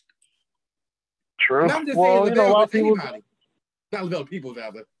 True. And I'm just well, saying you know, a lot of people. Anybody. Not LaBelle Peoples,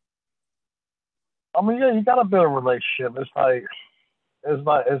 rather. I mean, yeah, you gotta build a relationship. It's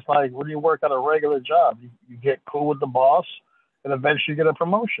like when you work at a regular job, you get cool with the boss, and eventually you get a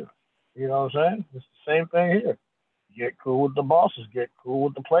promotion. You know what I'm saying? It's the same thing here. You get cool with the bosses, get cool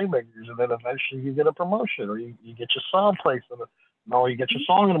with the playmakers, and then eventually you get a promotion, or you get your song placed in it. No, you get your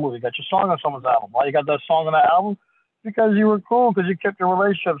song in the movie, you got your song on someone's album. Why you got that song on the album? Because you were cool, because you kept your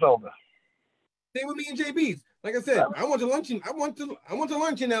relationships open. Same with me and JBeatzz. Like I said, I went to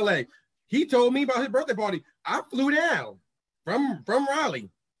lunch in LA. He told me about his birthday party. I flew down from Raleigh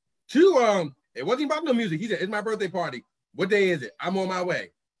to it wasn't about no music. He said, it's my birthday party. What day is it? I'm on my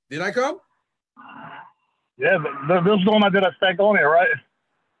way. Did I come? Yeah, this is the one I did at Stankonia, right?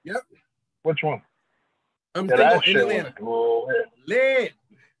 Yep. Which one? I'm in Atlanta. Lit.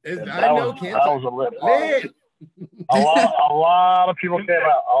 That was a lit. A lot of people came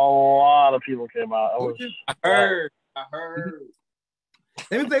out. A lot of people came out. I heard.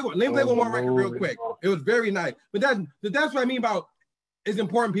 Let me play one more record real quick. It was very nice. But that's what I mean about it's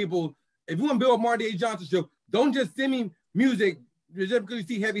important, people. If you want to build a Marty A. Johnson show, don't just send me music just because you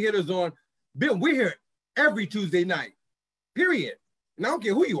see heavy hitters on. Bill, we're here every Tuesday night. Period. And I don't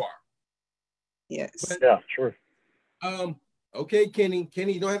care who you are. Yes. But, yeah, sure. Okay, Kenny.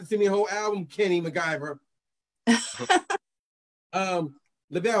 Kenny, you don't have to send me a whole album, Kenny MacGyver.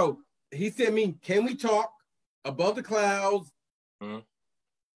 LaBelle, he sent me Can We Talk, Above the Clouds,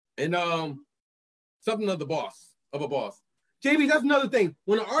 and something of a boss. JB, that's another thing.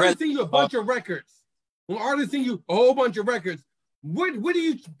 When an artist sends you a bunch of records, when an artist sends you a whole bunch of records, what do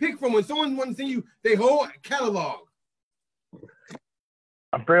you pick from when someone wants to send you their whole catalog?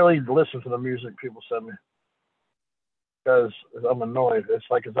 I barely listen to the music people send me because I'm annoyed. It's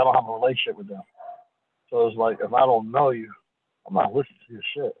like because I don't have a relationship with them. So it's like if I don't know you, I'm not listening to your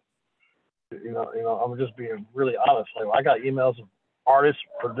shit. You know, I'm just being really honest. Like I got emails of artists,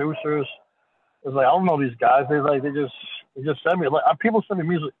 producers. It's like I don't know these guys. They just send me like people send me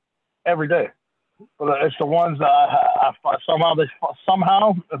music every day, but it's the ones that I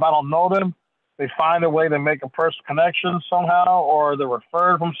somehow if I don't know them, they find a way to make a personal connection somehow, or they're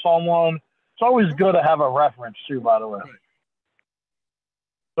referred from someone. It's always good to have a reference too, by the way.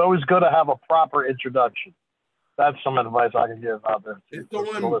 It's always good to have a proper introduction. That's some advice I can give out there. If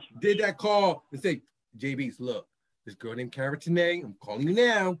someone did that call and say, JBeatzz, look, this girl named Cara Tanae, I'm calling you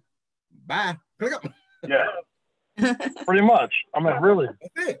now. Bye. Pick up. Yeah. Pretty much. I mean, really.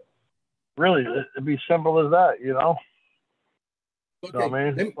 That's it. Really, it'd be simple as that, you know? Okay. You know what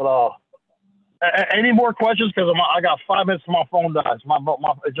I mean? But, any more questions? Because I got 5 minutes till my phone dies. My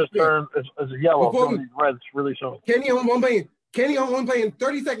it just turned it's yellow. It's going to be red really soon. Kenny, I'm playing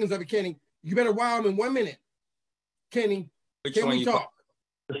 30 seconds of it, Kenny. You better wow him in 1 minute. Kenny, can we talk?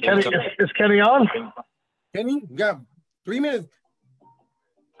 Is Kenny on? Kenny, you got 3 minutes.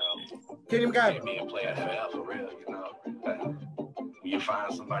 Kenny, we got it. Me and play FL for real, you know. When you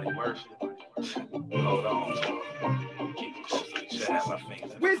find somebody worth it, hold on to them. Keep have my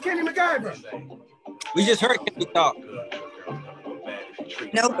fingers. Where's Kenny MacGyver? We just heard Kenny talk.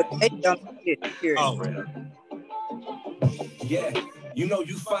 No, but they don't hear it. Oh, yeah. You know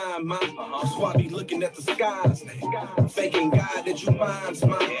you find mine, so I be looking at the skies, thanking God that you mine's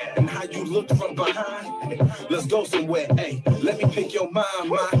mine, and how you look from behind. Let's go somewhere, hey, let me pick your mind.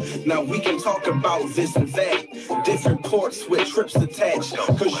 Now we can talk about this and that, different ports with trips attached,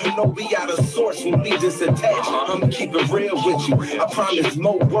 cause you know we out of sorts when we disattach. I'ma keep it real with you, I promise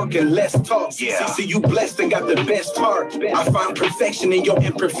more work and less talk. See you blessed and got the best heart. I find perfection in your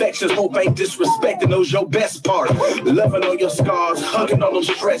imperfections, hope ain't disrespecting those your best part. Loving all your scars, hugging all those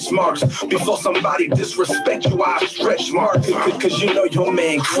stretch marks. Before somebody disrespect you, I stretch mark. Cause you know your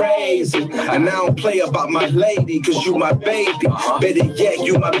man crazy. And I don't play about my lady, cause you my baby. Better yet,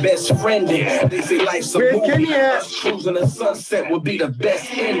 you my best friend. They say life's a movie. Us cruising the sunset would be the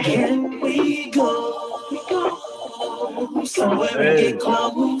best ending. Can we go somewhere and get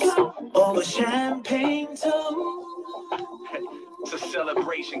close over champagne too? It's a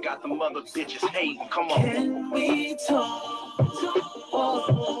celebration, got the mother bitches hating. Come on. Can we talk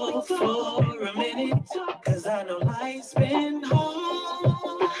for a minute? Cause I know life's been hard.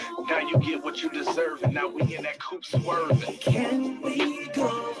 what you deserve, and now we in that coupe swerving. Can we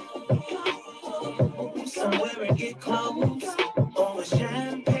go somewhere and get close on a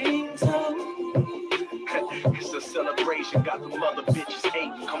champagne toast? It's a celebration, got the mother bitches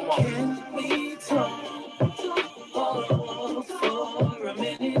hating. Come on. Can we talk for a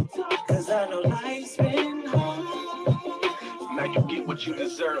minute? Cause I know life's been hard. Now you get what you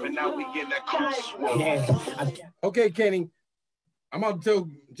deserve, and now we in that coupe swerving. Okay, Kenny. I'm about to tell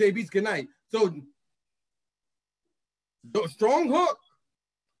JBeatzz good night. So, strong hook.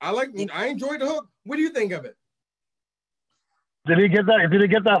 I enjoyed the hook. What do you think of it? Did he get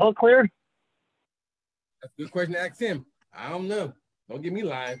that hook cleared? That's a good question to ask him. I don't know. Don't get me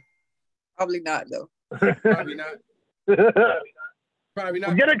lying. Probably not, though. Probably not. Probably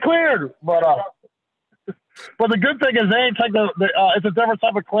not. Get it cleared, but the good thing is they ain't take it's a different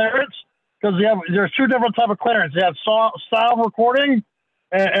type of clearance because there's two different type of clearance. You have sound recording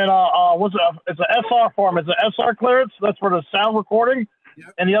and it's an SR form. It's an SR clearance. That's for the sound recording,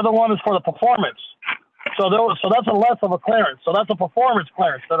 and the other one is for the performance. So that's a less of a clearance. So that's a performance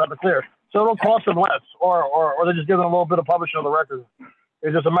clearance that I have to clear. So it'll cost them less, or they just give them a little bit of publishing of the record.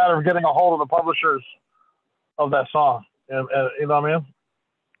 It's just a matter of getting a hold of the publishers of that song. And you know what I mean?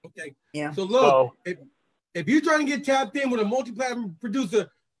 Okay. Yeah. So look, if you're trying to get tapped in with a multi-platinum producer,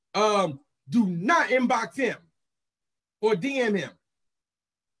 do not inbox him or DM him.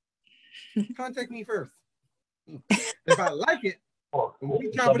 Contact me first. If I like it,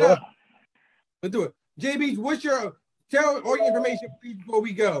 we chop it up. Let's do it. JBeatzz, tell all your information please before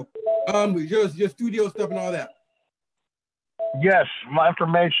we go. Your studio stuff and all that. Yes, my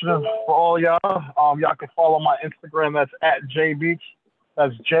information is for all y'all. Y'all can follow my Instagram. That's at JBeatzz.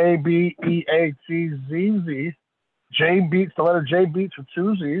 That's JBeatzz. JBeatzz, the letter JBeatzz with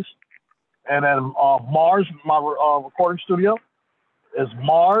 2 Z's. And then Mars, my recording studio, is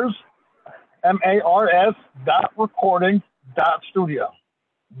Mars, MARS .recording.studio.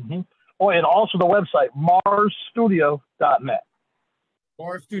 Oh, and also the website, marsstudio.net.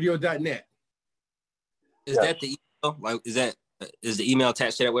 Marsstudio.net. Is that the email? Like, is the email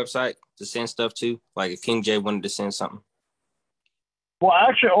attached to that website to send stuff to? Like, if King J wanted to send something. Well,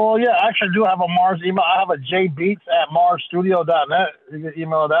 actually, I do have a Mars email. I have a jbeatzz@marsstudio.net. You can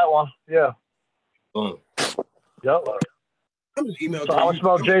email that one. Yeah. Boom. Yep. I'm just emailing. So I would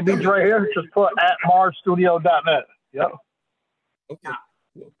spell JBeatzz right here. Just put @marsstudio.net. Yep. Okay.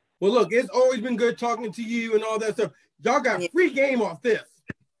 Well, look, it's always been good talking to you and all that stuff. Y'all got free game off this.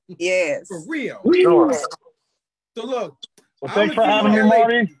 Yes. For real. Sure. So look. Well, thanks for having me,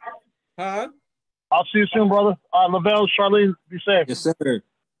 Marty. Huh? I'll see you soon, brother. Lavelle, Charlene, be safe. Yes, sir.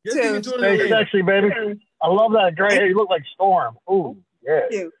 Stay sexy, baby. I love that gray hair. You look like Storm. Ooh, yeah.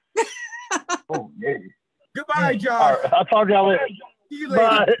 Oh, yeah. Goodbye, Josh. All right, I'll talk to y'all later. See you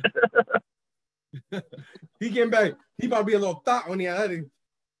later. Bye. He getting back. He about to be a little thought on the other.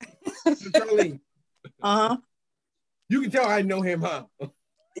 Charlene. You can tell I know him, huh?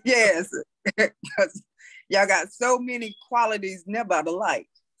 Yes. Y'all got so many qualities never alike.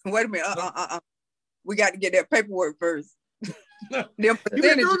 Wait a minute. We got to get that paperwork first. Them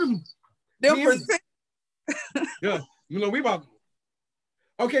percentages. Yeah. You know, we about.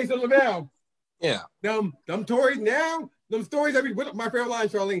 Okay, so Lavelle. Yeah. Them stories now. Them stories. My favorite line,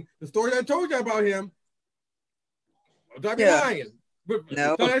 Charlene. The stories I told you about him. I'll be lying.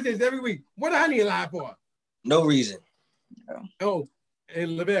 No. So I say every week. What I need to lie for? No reason. Oh,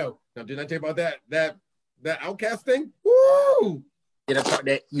 and Lavelle. Now, did I tell you about that Outcast thing? Woo! Did I talk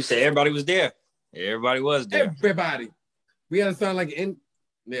that? You said everybody was there. Everybody was there. Everybody. We had to sign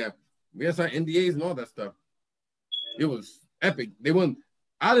we had to sign NDAs and all that stuff. It was epic. They wouldn't.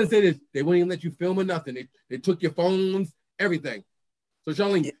 I didn't say this. They wouldn't even let you film or nothing. They took your phones, everything. So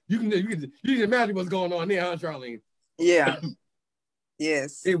Charlene, you can imagine what's going on there, huh, Charlene? Yeah.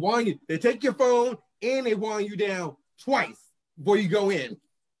 Yes. They want you. They take your phone and they want you down twice before you go in.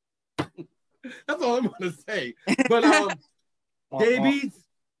 That's all I'm gonna say. But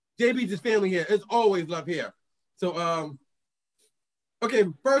JBeatzz' family here. It's always love here. So okay,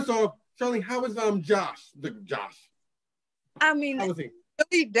 first off, Charlene, how was Josh? I mean, how was he?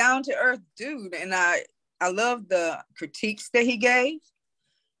 Really down to earth dude, and I love the critiques that he gave.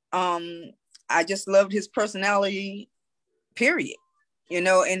 I just loved his personality, period. You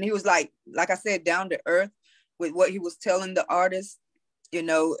know, and he was like I said, down to earth with what he was telling the artist, you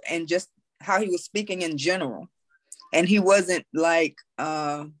know, and just how he was speaking in general. And he wasn't like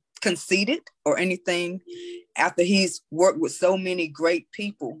conceited or anything after he's worked with so many great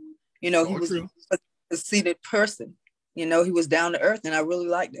people. You know, he was a conceited person. You know, he was down to earth, and I really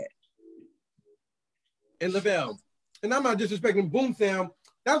like that. And Lavelle, and I'm not disrespecting Boom Sound.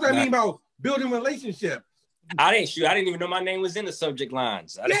 That's what I mean about building relationships. I didn't even know my name was in the subject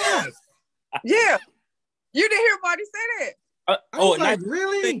lines. Yes. Yeah. You didn't hear Marty say that. Like,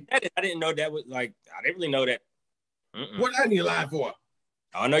 really? I didn't know that was like, I didn't really know that. What I need to lie for?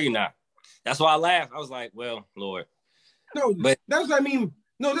 Oh, no, you're not. That's why I laughed. I was like, well, Lord. No, but that's what I mean.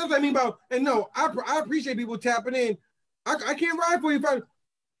 No, that's what I mean about, and no, I appreciate people tapping in. I can't ride for you. How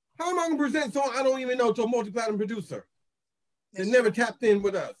am I going to present song I don't even know to a multi-platinum producer that never tapped in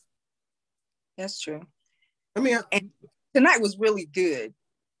with us? That's true. I mean, and tonight was really good.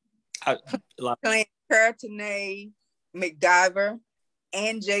 Playing Tanae, McDiver,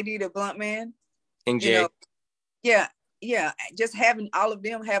 and JD the Blunt Man. And Jay. Yeah. Just having all of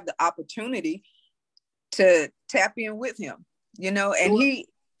them have the opportunity to tap in with him, and he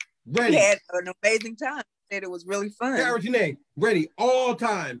had an amazing time. Said it was really fun. Tanae, ready all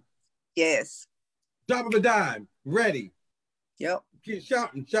time. Yes. Drop of a dime, ready. Yep.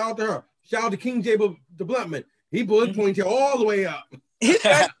 Shout out to her. Shout out to King J the Blunt Man. He bullet pointed all the way up.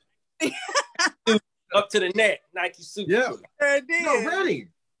 Up to the neck, Nike suit. Yeah. No, ready.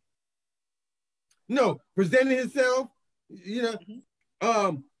 No, presenting himself,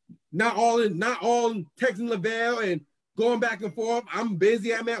 not all texting Lavelle and going back and forth. I'm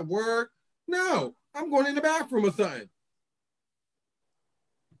busy, I'm at work. No, I'm going in the bathroom or something.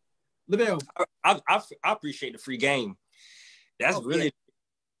 Lavelle. I appreciate the free game. That's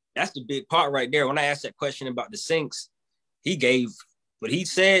that's the big part right there. When I asked that question about the syncs, he gave what he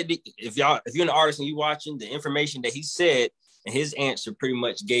said. If you're an artist and you watching, the information that he said and his answer pretty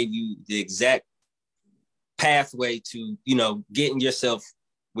much gave you the exact pathway to, getting yourself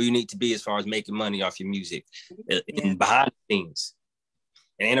where you need to be as far as making money off your music and behind the scenes.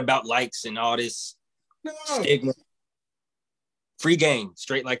 It ain't about likes and all this stigma. Free game,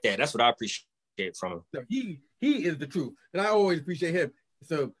 straight like that. That's what I appreciate from him. No, he is the truth, and I always appreciate him.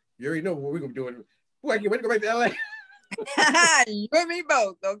 So you already know what we're gonna be doing. Boy, I can't wait to go back to LA. You and me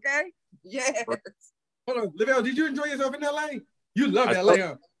both, okay? Yes. Hold on, Lavelle, did you enjoy yourself in LA? You love LA,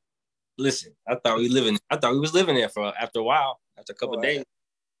 huh? Listen, I thought we was living there after a while, after a couple of days.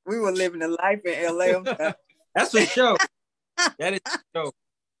 We were living a life in LA. That's for sure. That is for sure.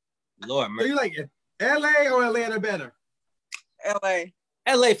 Lord, man. So you like it? LA or Atlanta better?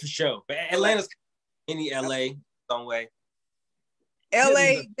 LA for sure. But Atlanta's any LA, some way.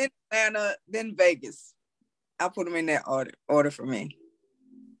 LA, then Atlanta, then Vegas. I'll put them in that order for me.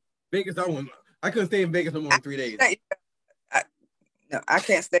 Vegas, I couldn't stay in Vegas no more than 3 days. No, I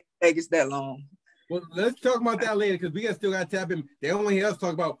can't stay in Vegas that long. Well, let's talk about that later because we still got to tap in. They don't want to hear us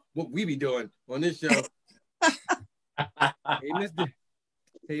talk about what we be doing on this show.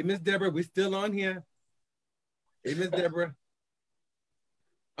 Hey, Miss Deborah, we still on here. Hey, Miss Deborah.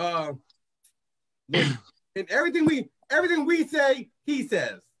 And everything we say, he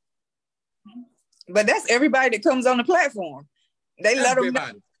says. But that's everybody that comes on the platform. They let them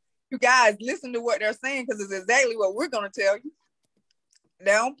know. You guys listen to what they're saying because it's exactly what we're going to tell you.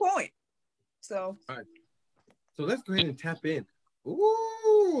 They're on point. So, all right. So let's go ahead and tap in.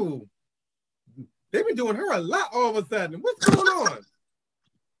 Ooh, they've been doing her a lot all of a sudden. What's going on?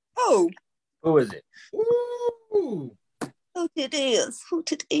 Oh, who is it? Ooh, who it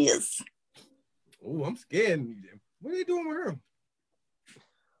is? Oh, I'm scared. What are they doing with her?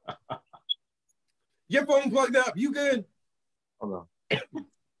 Your phone plugged up. You good? Hold on.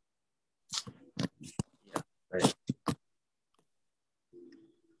 Right.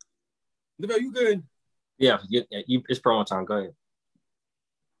 Lavelle, you good? Yeah, it's promo time. Go ahead.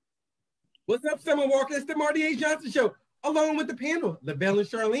 What's up, Summer Walker? It's the Marty A. Johnson Show, along with the panel, Lavelle and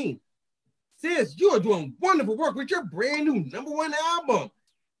Charlene. Sis, you are doing wonderful work with your brand new #1 album.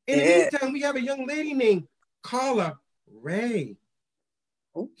 In the meantime, we have a young lady named Carla Ray.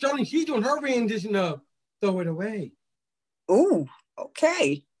 Charlene, she's doing her rendition of Throw It Away. Ooh,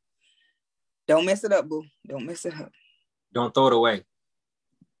 okay. Don't mess it up, boo. Don't mess it up. Don't throw it away.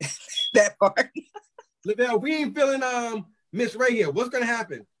 That part. Lavelle, we ain't feeling Miss Ray here. What's gonna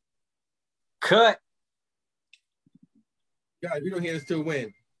happen? Cut. Guys, we don't hear this till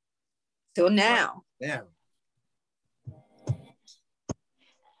when? Till now. Now.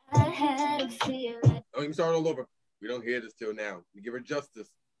 I had a feeling. Oh, you can start all over. We don't hear this till now. We give her justice.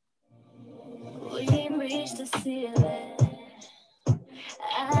 We reached the ceiling.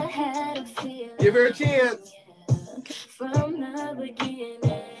 I had a feeling. Give her a chance. From the beginning.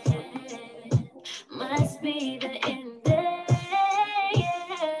 Must be the ending.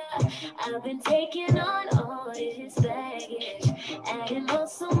 Yeah. I've been taking on all this baggage, adding on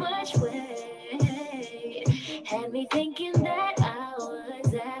so much weight. Had me thinking that I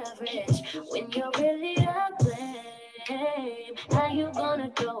was average when you're really a blame. How you gonna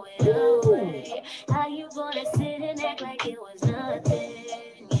gonna throw it away? How you gonna sit and act like it was nothing?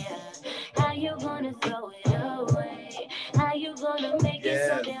 Yeah. How you gonna throw it away? How you gonna make it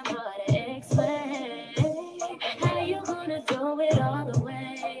so damn hard to explain? How you gonna throw it all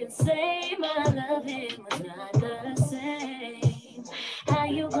away and say my loving was not the same? How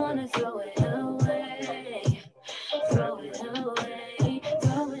you gonna throw it away? Throw it away,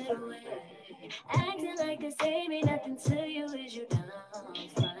 throw it away. Acting like the same ain't nothing to you, is you dumb?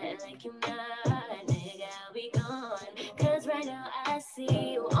 Frontin' like you not, nigga, I'll be gone. Cause right now I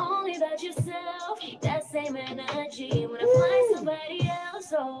see you only about yourself. Keep that same energy when I find somebody else.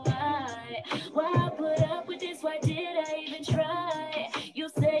 So why put up with this? Why did I even try? You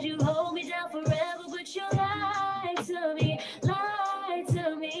said you'd hold me down forever, but you lied to me, lied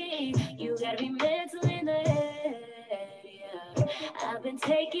to me. You gotta be mental in the head, yeah. I've been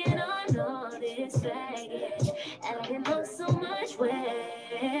taking on all this baggage, adding on so much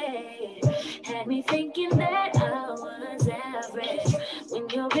weight. Had me thinking that I was average, when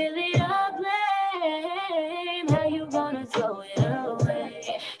you're really to blame. How you gonna throw it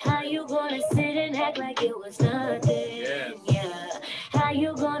away? How you gonna sit and act like it was nothing? Yeah. How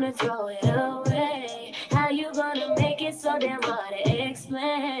you gonna throw it away? How you gonna make it so damn hard to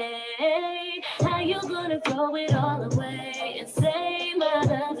explain? How you gonna throw it all away and say my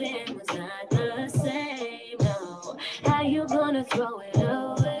loving was not the same? No. How you gonna throw it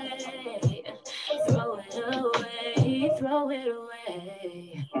away? Throw it away, throw it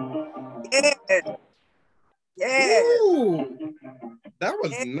away. Yeah. Yeah. Ooh, that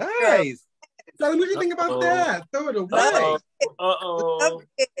was nice. Charlie, what do you think about that? Throw it away. Love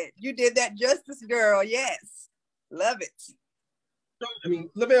it. You did that justice, girl. Yes. Love it. I mean,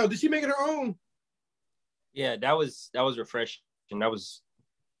 Lavelle, did she make it her own? Yeah, that was refreshing. That was,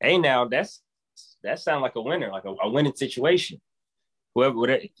 hey, now that sounds like a winner, like a winning situation.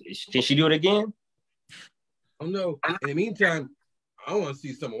 Whoever, can she do it again? Oh no. In the meantime, I want to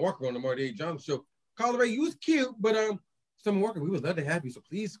see Summer Walker on the Marty A. Johnson show. Carla Ray, you was cute, but Summer Walker, we would love to have you. So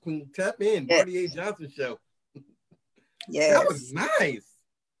please, Queen, tap in Marty A. Johnson show. Yeah, that was nice.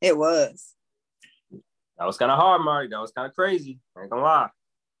 It was. That was kind of hard, Marty. That was kind of crazy. I ain't gonna lie.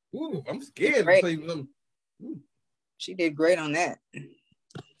 Ooh, I'm scared to play with them. She did great on that.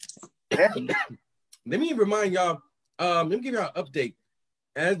 Let me remind y'all, let me give y'all an update.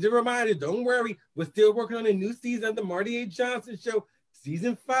 As a reminder, don't worry, we're still working on a new season of the Marty A. Johnson show,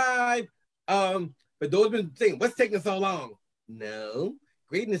 season 5. But those have been saying, what's taking so long? No,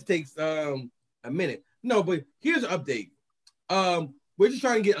 greatness takes a minute. No, but here's an update. We're just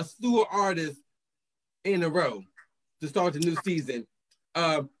trying to get a slew of artists in a row to start the new season.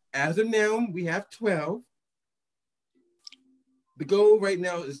 As of now, we have 12. The goal right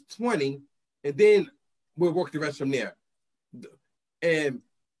now is 20, and then we'll work the rest from there. And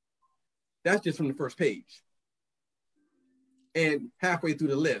that's just from the first page. And halfway through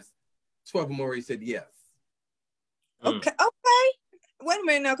the list, 12 of them already said yes. Okay. Wait a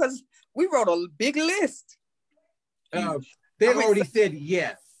minute now, because we wrote a big list. They already said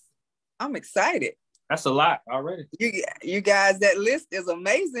yes. I'm excited. That's a lot already. You guys, that list is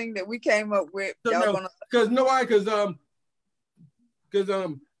amazing that we came up with. Because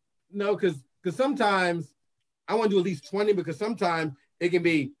sometimes I want to do at least 20, because sometimes it can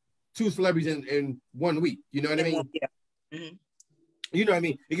be 2 celebrities in 1 week. You know what I mean? Yeah. Mm-hmm. You know what I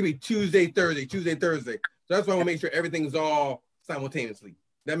mean? It can be Tuesday, Thursday. So that's why I want to make sure everything's all simultaneously.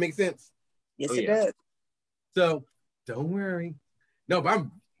 That makes sense? Yes, it does. So don't worry. No, but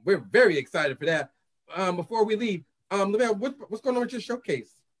we're very excited for that. Before we leave, Lavelle, what's going on with your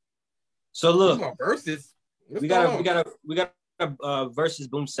showcase? So look, versus. We got a versus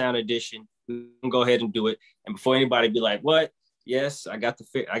Boom Sound edition. We can go ahead and do it. And before anybody be like, what? Yes, I got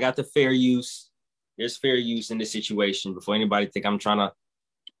the fair use. There's fair use in this situation. Before anybody think I'm trying to.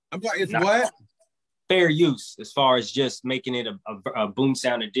 I'm sorry, it's what? Fair use, as far as just making it a Boom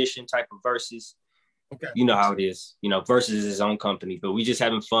Sound edition type of versus. Okay. You know how it is. You know, Versus is his own company, but we just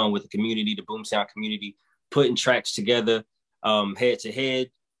having fun with the community, the Boom Sound community, putting tracks together, head to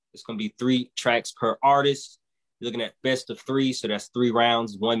head. It's gonna be 3 tracks per artist. You're looking at best of 3, so that's 3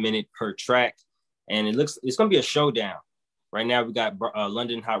 rounds, 1 minute per track, and it's gonna be a showdown. Right now, we got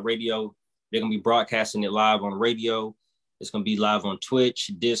London Hot Radio. They're gonna be broadcasting it live on radio. It's gonna be live on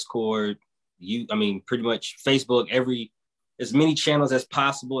Twitch, Discord, pretty much Facebook, as many channels as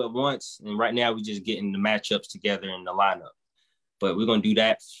possible at once. And right now, we're just getting the matchups together in the lineup. But we're going to do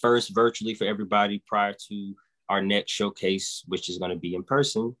that first virtually for everybody prior to our next showcase, which is going to be in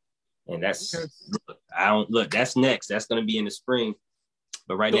person. And that's, that's next. That's going to be in the spring.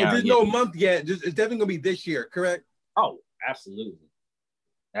 But right now, there's no month yet. It's definitely going to be this year, correct? Oh, absolutely.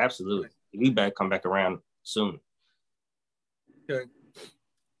 Absolutely. We better come back around soon. Okay.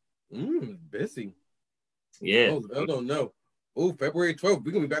 Busy. Yeah. Oh, I don't know. Oh, February 12th,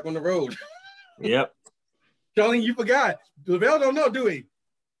 we're gonna be back on the road. Yep. Charlene, you forgot. Lavelle don't know, do we?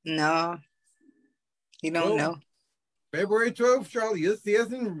 No. He don't know. February 12th, Charlie, you'll see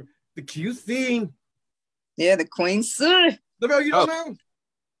us in the QC. Yeah, the Queen City. Lavelle, you don't know?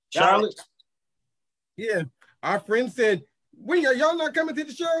 Charlotte? Yeah. Our friend said, when y'all not coming to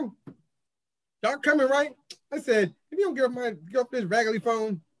the show? Y'all coming, right? I said, if you don't get off this raggedy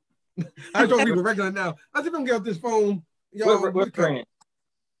phone, I don't even regular now. I said, if you don't get off this phone, y'all. What friend?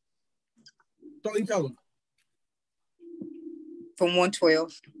 Charlie, tell them. From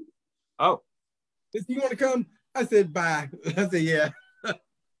 112. Oh. If you want to come, I said, bye. I said, yeah.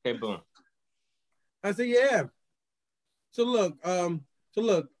 Okay, boom. I said, yeah. So look,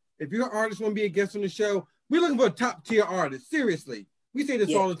 if you're an artist want to be a guest on the show, we're looking for a top tier artist. Seriously. We say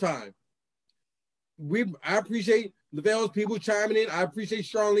this all the time. I appreciate Lavelle's people chiming in. I appreciate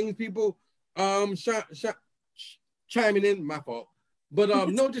Charlene's people chiming in. My fault. But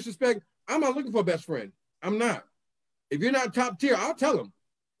no disrespect. I'm not looking for a best friend. I'm not. If you're not top tier, I'll tell them.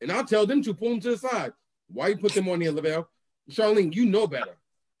 And I'll tell them to pull them to the side. Why you put them on here, Lavelle? Charlene, you know better.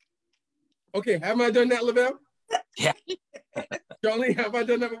 Okay, haven't I done that, Lavelle? Yeah. Charlene, have I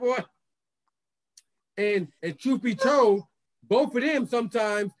done that before? And truth be told, both of them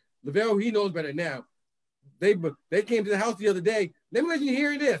sometimes, Lavelle, he knows better now. They came to the house the other day. Let me let you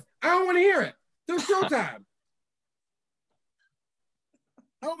hear this. I don't want to hear it. It's showtime.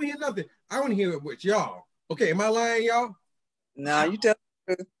 I don't want to hear nothing. I want to hear it with y'all. Okay, am I lying, y'all? No, you tell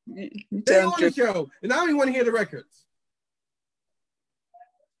They on the show, and I don't even want to hear the records.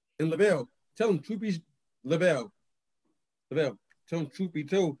 And Lavelle, tell them truth be Lavelle, tell them truth be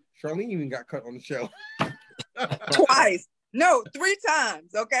told, Charlene even got cut on the show. Twice. No, 3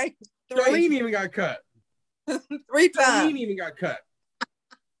 times, okay? 3. Charlene even got cut. 3 times. Charlene even got cut.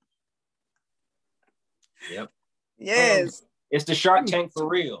 Yep. Yes. It's the Shark Tank for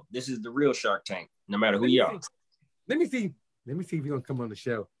real. This is the real Shark Tank, no matter who you are. Let me see if you're gonna come on the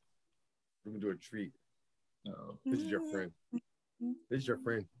show. We're gonna do a treat. This is your friend. This is your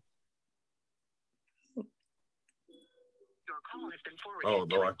friend. Oh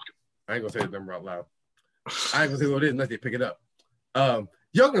Lord. I ain't gonna say his number out loud. I ain't gonna say what it is unless they pick it up. Y'all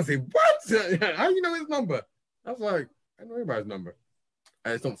gonna say, what? How you know his number? I was like, I know everybody's number.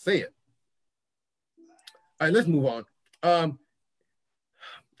 I just don't say it. All right, let's move on.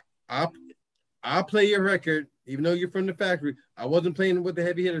 I'll play your record, even though you're from the factory. I wasn't playing with the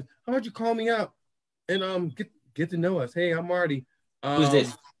heavy hitters. How about you call me out and get to know us? Hey, I'm Marty. Who's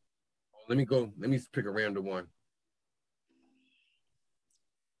this? Let me pick a random one.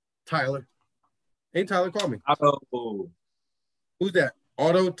 Tyler. Hey, Tyler, call me. Oh. Who's that?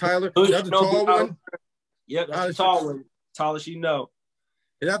 Otto, Tyler? Is that the tall one? Yep, that's the tall one. Tallest you know.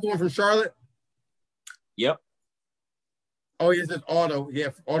 Is that the one from Charlotte? Yep. Oh, yes, it's Otto. Yeah,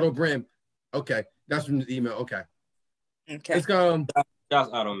 Otto Brim. Okay, that's from the email. Okay. Let's go. That's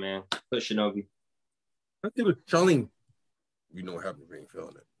Otto, man. Put Shinobi. Let's do it. Charlene, you know what happened if you ain't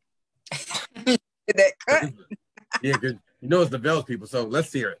feeling it. That cut. Yeah, because you know it's the Bells people, so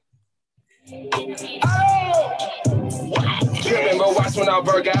let's hear it. Tripping, but watch when I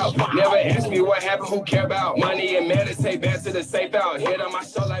work out. Never ask me what happened, who care about money and meditate, back to the safe out. Hit on my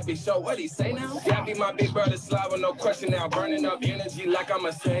show like Big Show, what he say now? Yeah, be my big brother Slava, no question now. Burning up energy like I'm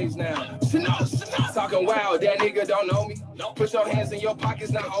a sage now. Talking wild, that nigga don't know me. Put your hands in your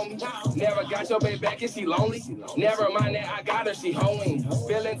pockets, not homie. Never got your baby back, is she lonely? Never mind that, I got her, she hoeing.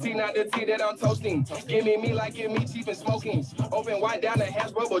 Feeling tea, not the tea that I'm toasting. Give me like, give me cheap and smoking. Open wide down the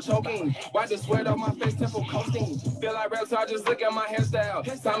hash bubble choking. Wipe the sweat off my face, temple coasting. Feel like reptile, just look at my hairstyle.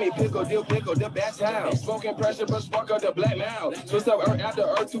 Tommy pickle, the bad child. Smoking pressure, but spark up the black mouth. Twist up earth after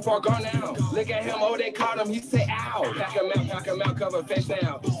earth, too far gone now. Look at him, oh, they caught him, he say, ow. Pack him out, cover face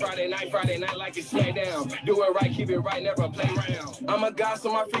down. Friday night like it's down. Do it right, keep it right, never play around. I'm a god,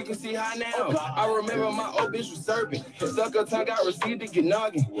 so my frequency high now. I remember my old bitch was serving. Sucker tongue got received to get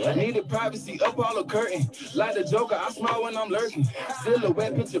noggin. Needed privacy, up all the curtain. Like the Joker, I smile when I'm lurking.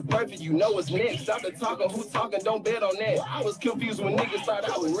 Silhouette, picture perfect, you know what's next. Stop the talking, who's talking, don't bet on that. I was confused when niggas thought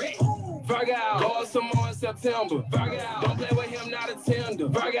I was red. Virgo, go up some more in September. Virgo, don't play with him, not a tender.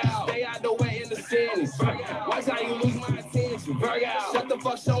 Virgo, stay out the way in the sentence. Virgo, watch how you lose my attention. Virgo, shut the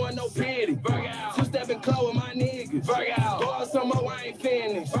fuck showing no pity. Virgo, two-stepping close with my niggas. Virgo, go up some more, I ain't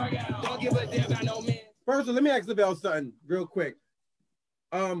finished. Virgo, don't give a damn about no man. First, let me ask Lavelle something real quick.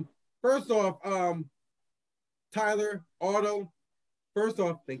 First off, Tyler, Otto, first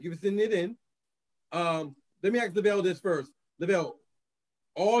off, thank you for sending it in. Let me ask Lavelle this first. Lavelle,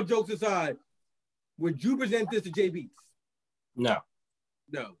 all jokes aside, would you present this to JBeatzz? No.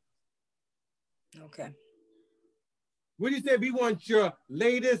 No. Okay. What do you say? We want your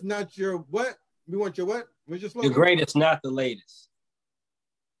latest, not your what? We want your what? What's your slogan? The greatest, not the latest.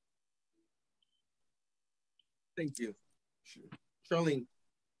 Thank you. Charlene.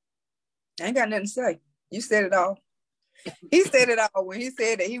 I ain't got nothing to say. You said it all. He said it all when he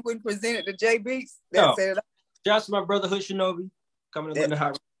said that he wouldn't present it to JBeatzz. That said it all. Shouts to my brother Hood Shinobi coming in the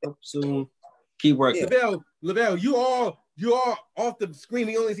hot soon. Keep working. Lavelle, you all off the screen.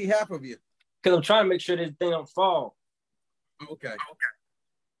 We only see half of you. Because I'm trying to make sure this thing don't fall. Okay.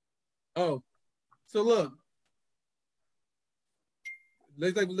 Oh, so look.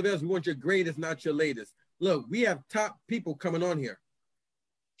 Looks like Lavelle, we want your greatest, not your latest. Look, we have top people coming on here.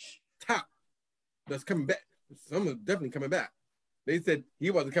 Top. That's coming back. Some are definitely coming back. They said he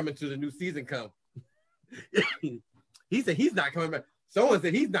wasn't coming to the new season come. He said he's not coming back. Someone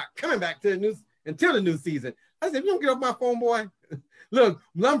said he's not coming back to the news until the new season. I said, you don't get off my phone, boy. Look,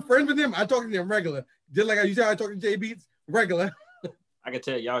 when I'm friends with him, I talk to them regular. Just like you said, I talk to JBeatzz regular. I can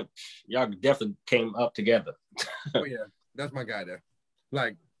tell y'all definitely came up together. Oh yeah, that's my guy there.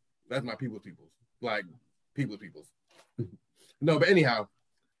 Like, that's my people's. Like, people's. No, but anyhow,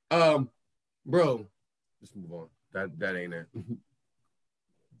 bro, let's move on. That ain't it.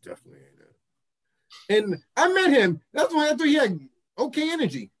 Definitely ain't it. And I met him. That's why I thought he had okay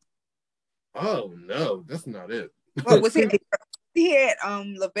energy. Oh no, that's not it. What was he at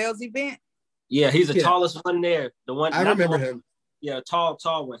Lavelle's event? Yeah, he's the tallest one there. The one I remember him. Yeah, tall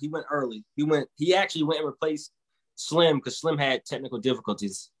one. He went early. He actually went and replaced Slim because Slim had technical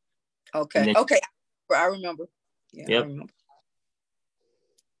difficulties. Okay. Then, okay. I remember. Yeah, yep. I remember.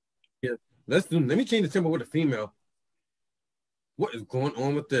 Yeah. Let me change the tempo with a female. What is going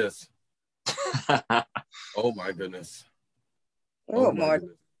on with this? Oh my goodness. Oh my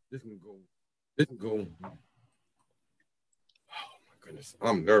goodness. This can go. Oh my goodness.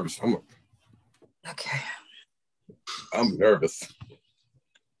 I'm nervous. Okay. I'm nervous.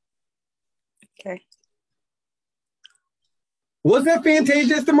 Okay. What's that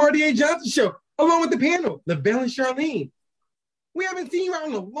Fantasia? It's the Marty A. Johnson Show, along with the panel, Lavelle and Charlene. We haven't seen you out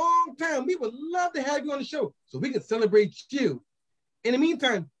in a long time. We would love to have you on the show so we can celebrate you. In the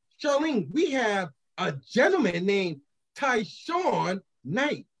meantime, Charlene, we have a gentleman named Tyshawn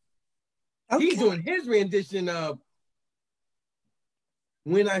Knight. Okay. He's doing his rendition of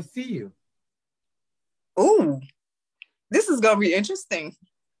When I See You. Ooh, this is going to be interesting.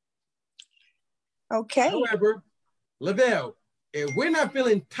 Okay. However, Lavelle, if we're not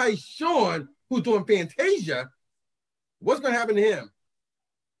feeling Tyshawn, who's doing Fantasia, what's going to happen to him?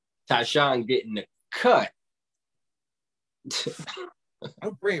 Tyshawn getting the cut.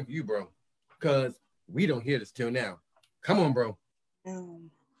 I'm praying for you, bro, because we don't hear this till now. Come on, bro.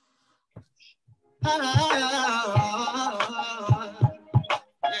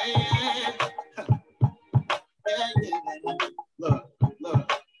 Look.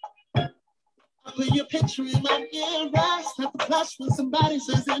 I put your picture in my ear, start to blush when somebody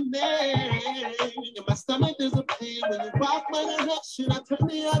says their name. In my stomach, there's a pain when you rock my direction. I turn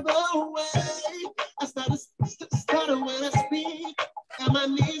the other way. I start to stutter when I speak, and my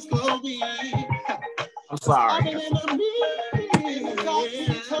knees go weak. I'm sorry. Tell me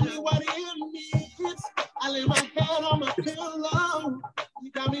what it means. I lay my head on my pillow.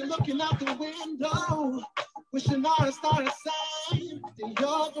 You got me looking out the window, wishing on a star to sign. Then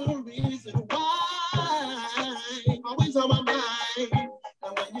you're the reason why. Always on my mind. And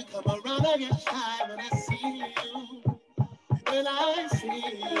when you come around, I get shy when I see you. When I see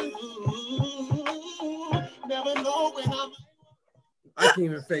you, never know when I'm. I can't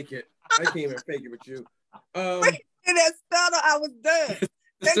even fake it. With you. In that stutter, I was done.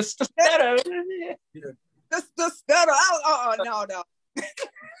 The stutter. Yeah. The stutter. No.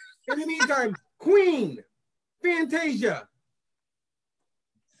 In the meantime, Queen Fantasia.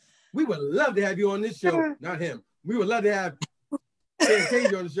 We would love to have you on this show. Not him. We would love to have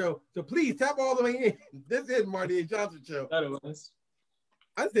Fantasia on the show. So please tap all the way in. This is Marty A. Johnson Show.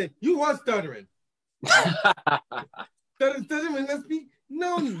 I said, you was stuttering. Stuttering when let's be.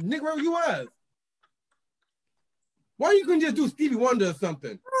 No, Negro, you was. Why you couldn't just do Stevie Wonder or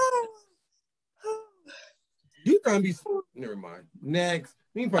something? You trying to be. Never mind. Next.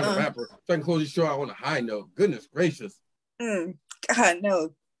 We can find a rapper so I can close the show out on a high note. Goodness gracious. God,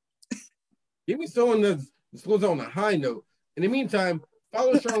 no. Give me someone that's close on a high note. In the meantime,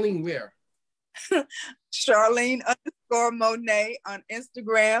 follow Charlene where? Charlene_Monet on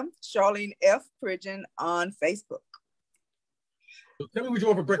Instagram. Charlene F. Pridgeon on Facebook. So tell me what you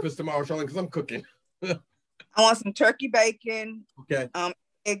want for breakfast tomorrow, Charlene, because I'm cooking. I want some turkey bacon. Okay.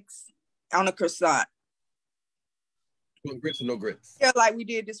 Eggs on a croissant. You want grits or no grits? Yeah, like we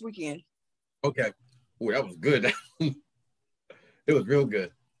did this weekend. Okay. Oh, that was good. It was real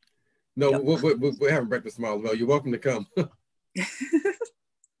good. No, yep. we're having breakfast tomorrow. Well, you're welcome to come.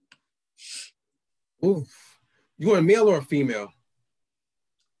 Ooh. You want a male or a female?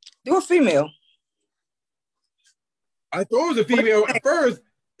 Do a female. I thought it was a female at first.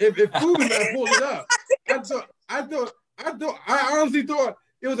 If food was I pulled it up. I honestly thought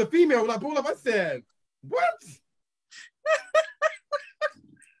it was a female. When I pulled up, I said, "What?"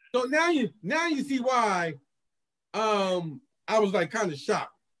 So now you see why I was like kind of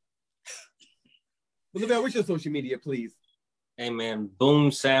shocked. But Lavelle, what's your social media, please? Hey man,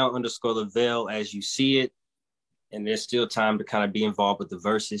 boomsound_Lavelle as you see it. And there's still time to kind of be involved with the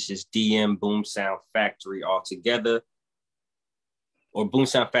verses. Just DM Boom Sound Factory all together. Or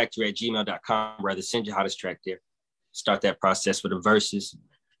boomsoundfactory@gmail.com. Rather, send your hottest track there. Start that process for the verses.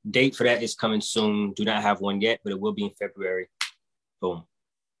 Date for that is coming soon. Do not have one yet, but it will be in February. Boom.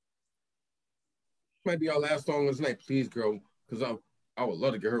 Might be our last song of this night, please, girl. Because I would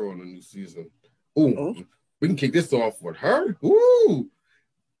love to get her on the new season. Ooh, we can kick this off with her. Ooh.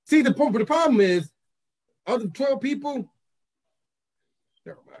 See, the problem is, of the 12 people,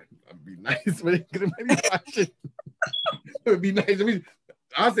 never mind. I'd be nice, but it might be watching. It would be nice.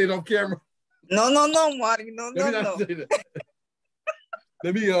 I'll say it on camera. No, Marty. No.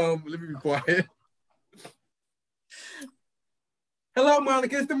 Let me be quiet. Hello,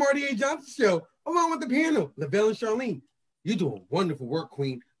 Monica. It's the Marty A. Johnson Show, along with the panel, Lavelle and Charlene. You're doing wonderful work,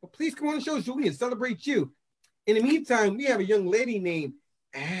 Queen. But please come on the show so we can celebrate you. In the meantime, we have a young lady named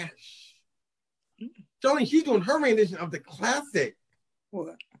Ash. Charlene, she's doing her rendition of the classic.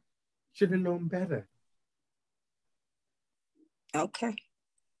 What? Should have known better. Okay.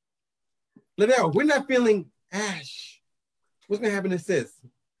 Lavelle, we're not feeling Ash. What's gonna happen to sis?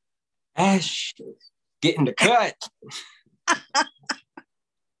 Ash, get in the cut.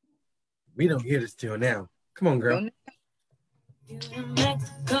 We don't hear this till now. Come on, girl. Let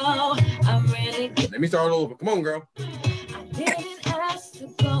me start over. Come on, girl. I didn't ask to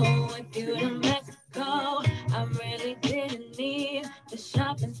go with you to Mexico. I really didn't need the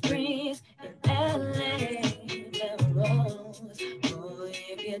shopping sprees in LA. Oh,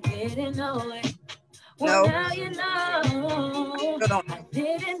 if you didn't know it, well, now you know. I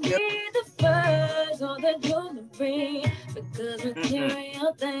didn't need the furs or the jewelry because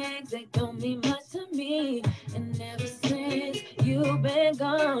material things, they don't mean much to me. And ever since you've been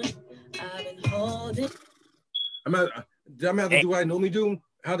gone, I've been holding. I'm gonna have to do what I normally do.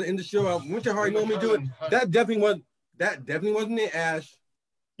 How to end the show. I went to how I normally do it. That definitely wasn't it, Ash.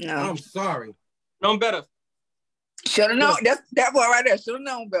 No. I'm sorry. Known better. Should have known. That one right there. Should have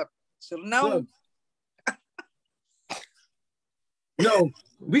known better. Should have known. No,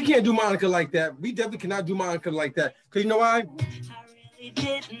 we can't do Monica like that. We definitely cannot do Monica like that. Because you know why?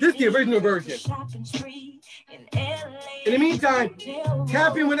 This is the original version. In the meantime,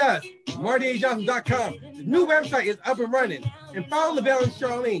 tap in with us, MartyAJohnson.com. The new website is up and running. And follow Lavelle and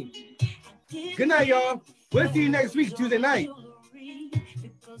Charlene. Good night, y'all. We'll see you next week, Tuesday night.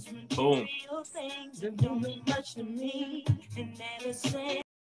 Boom.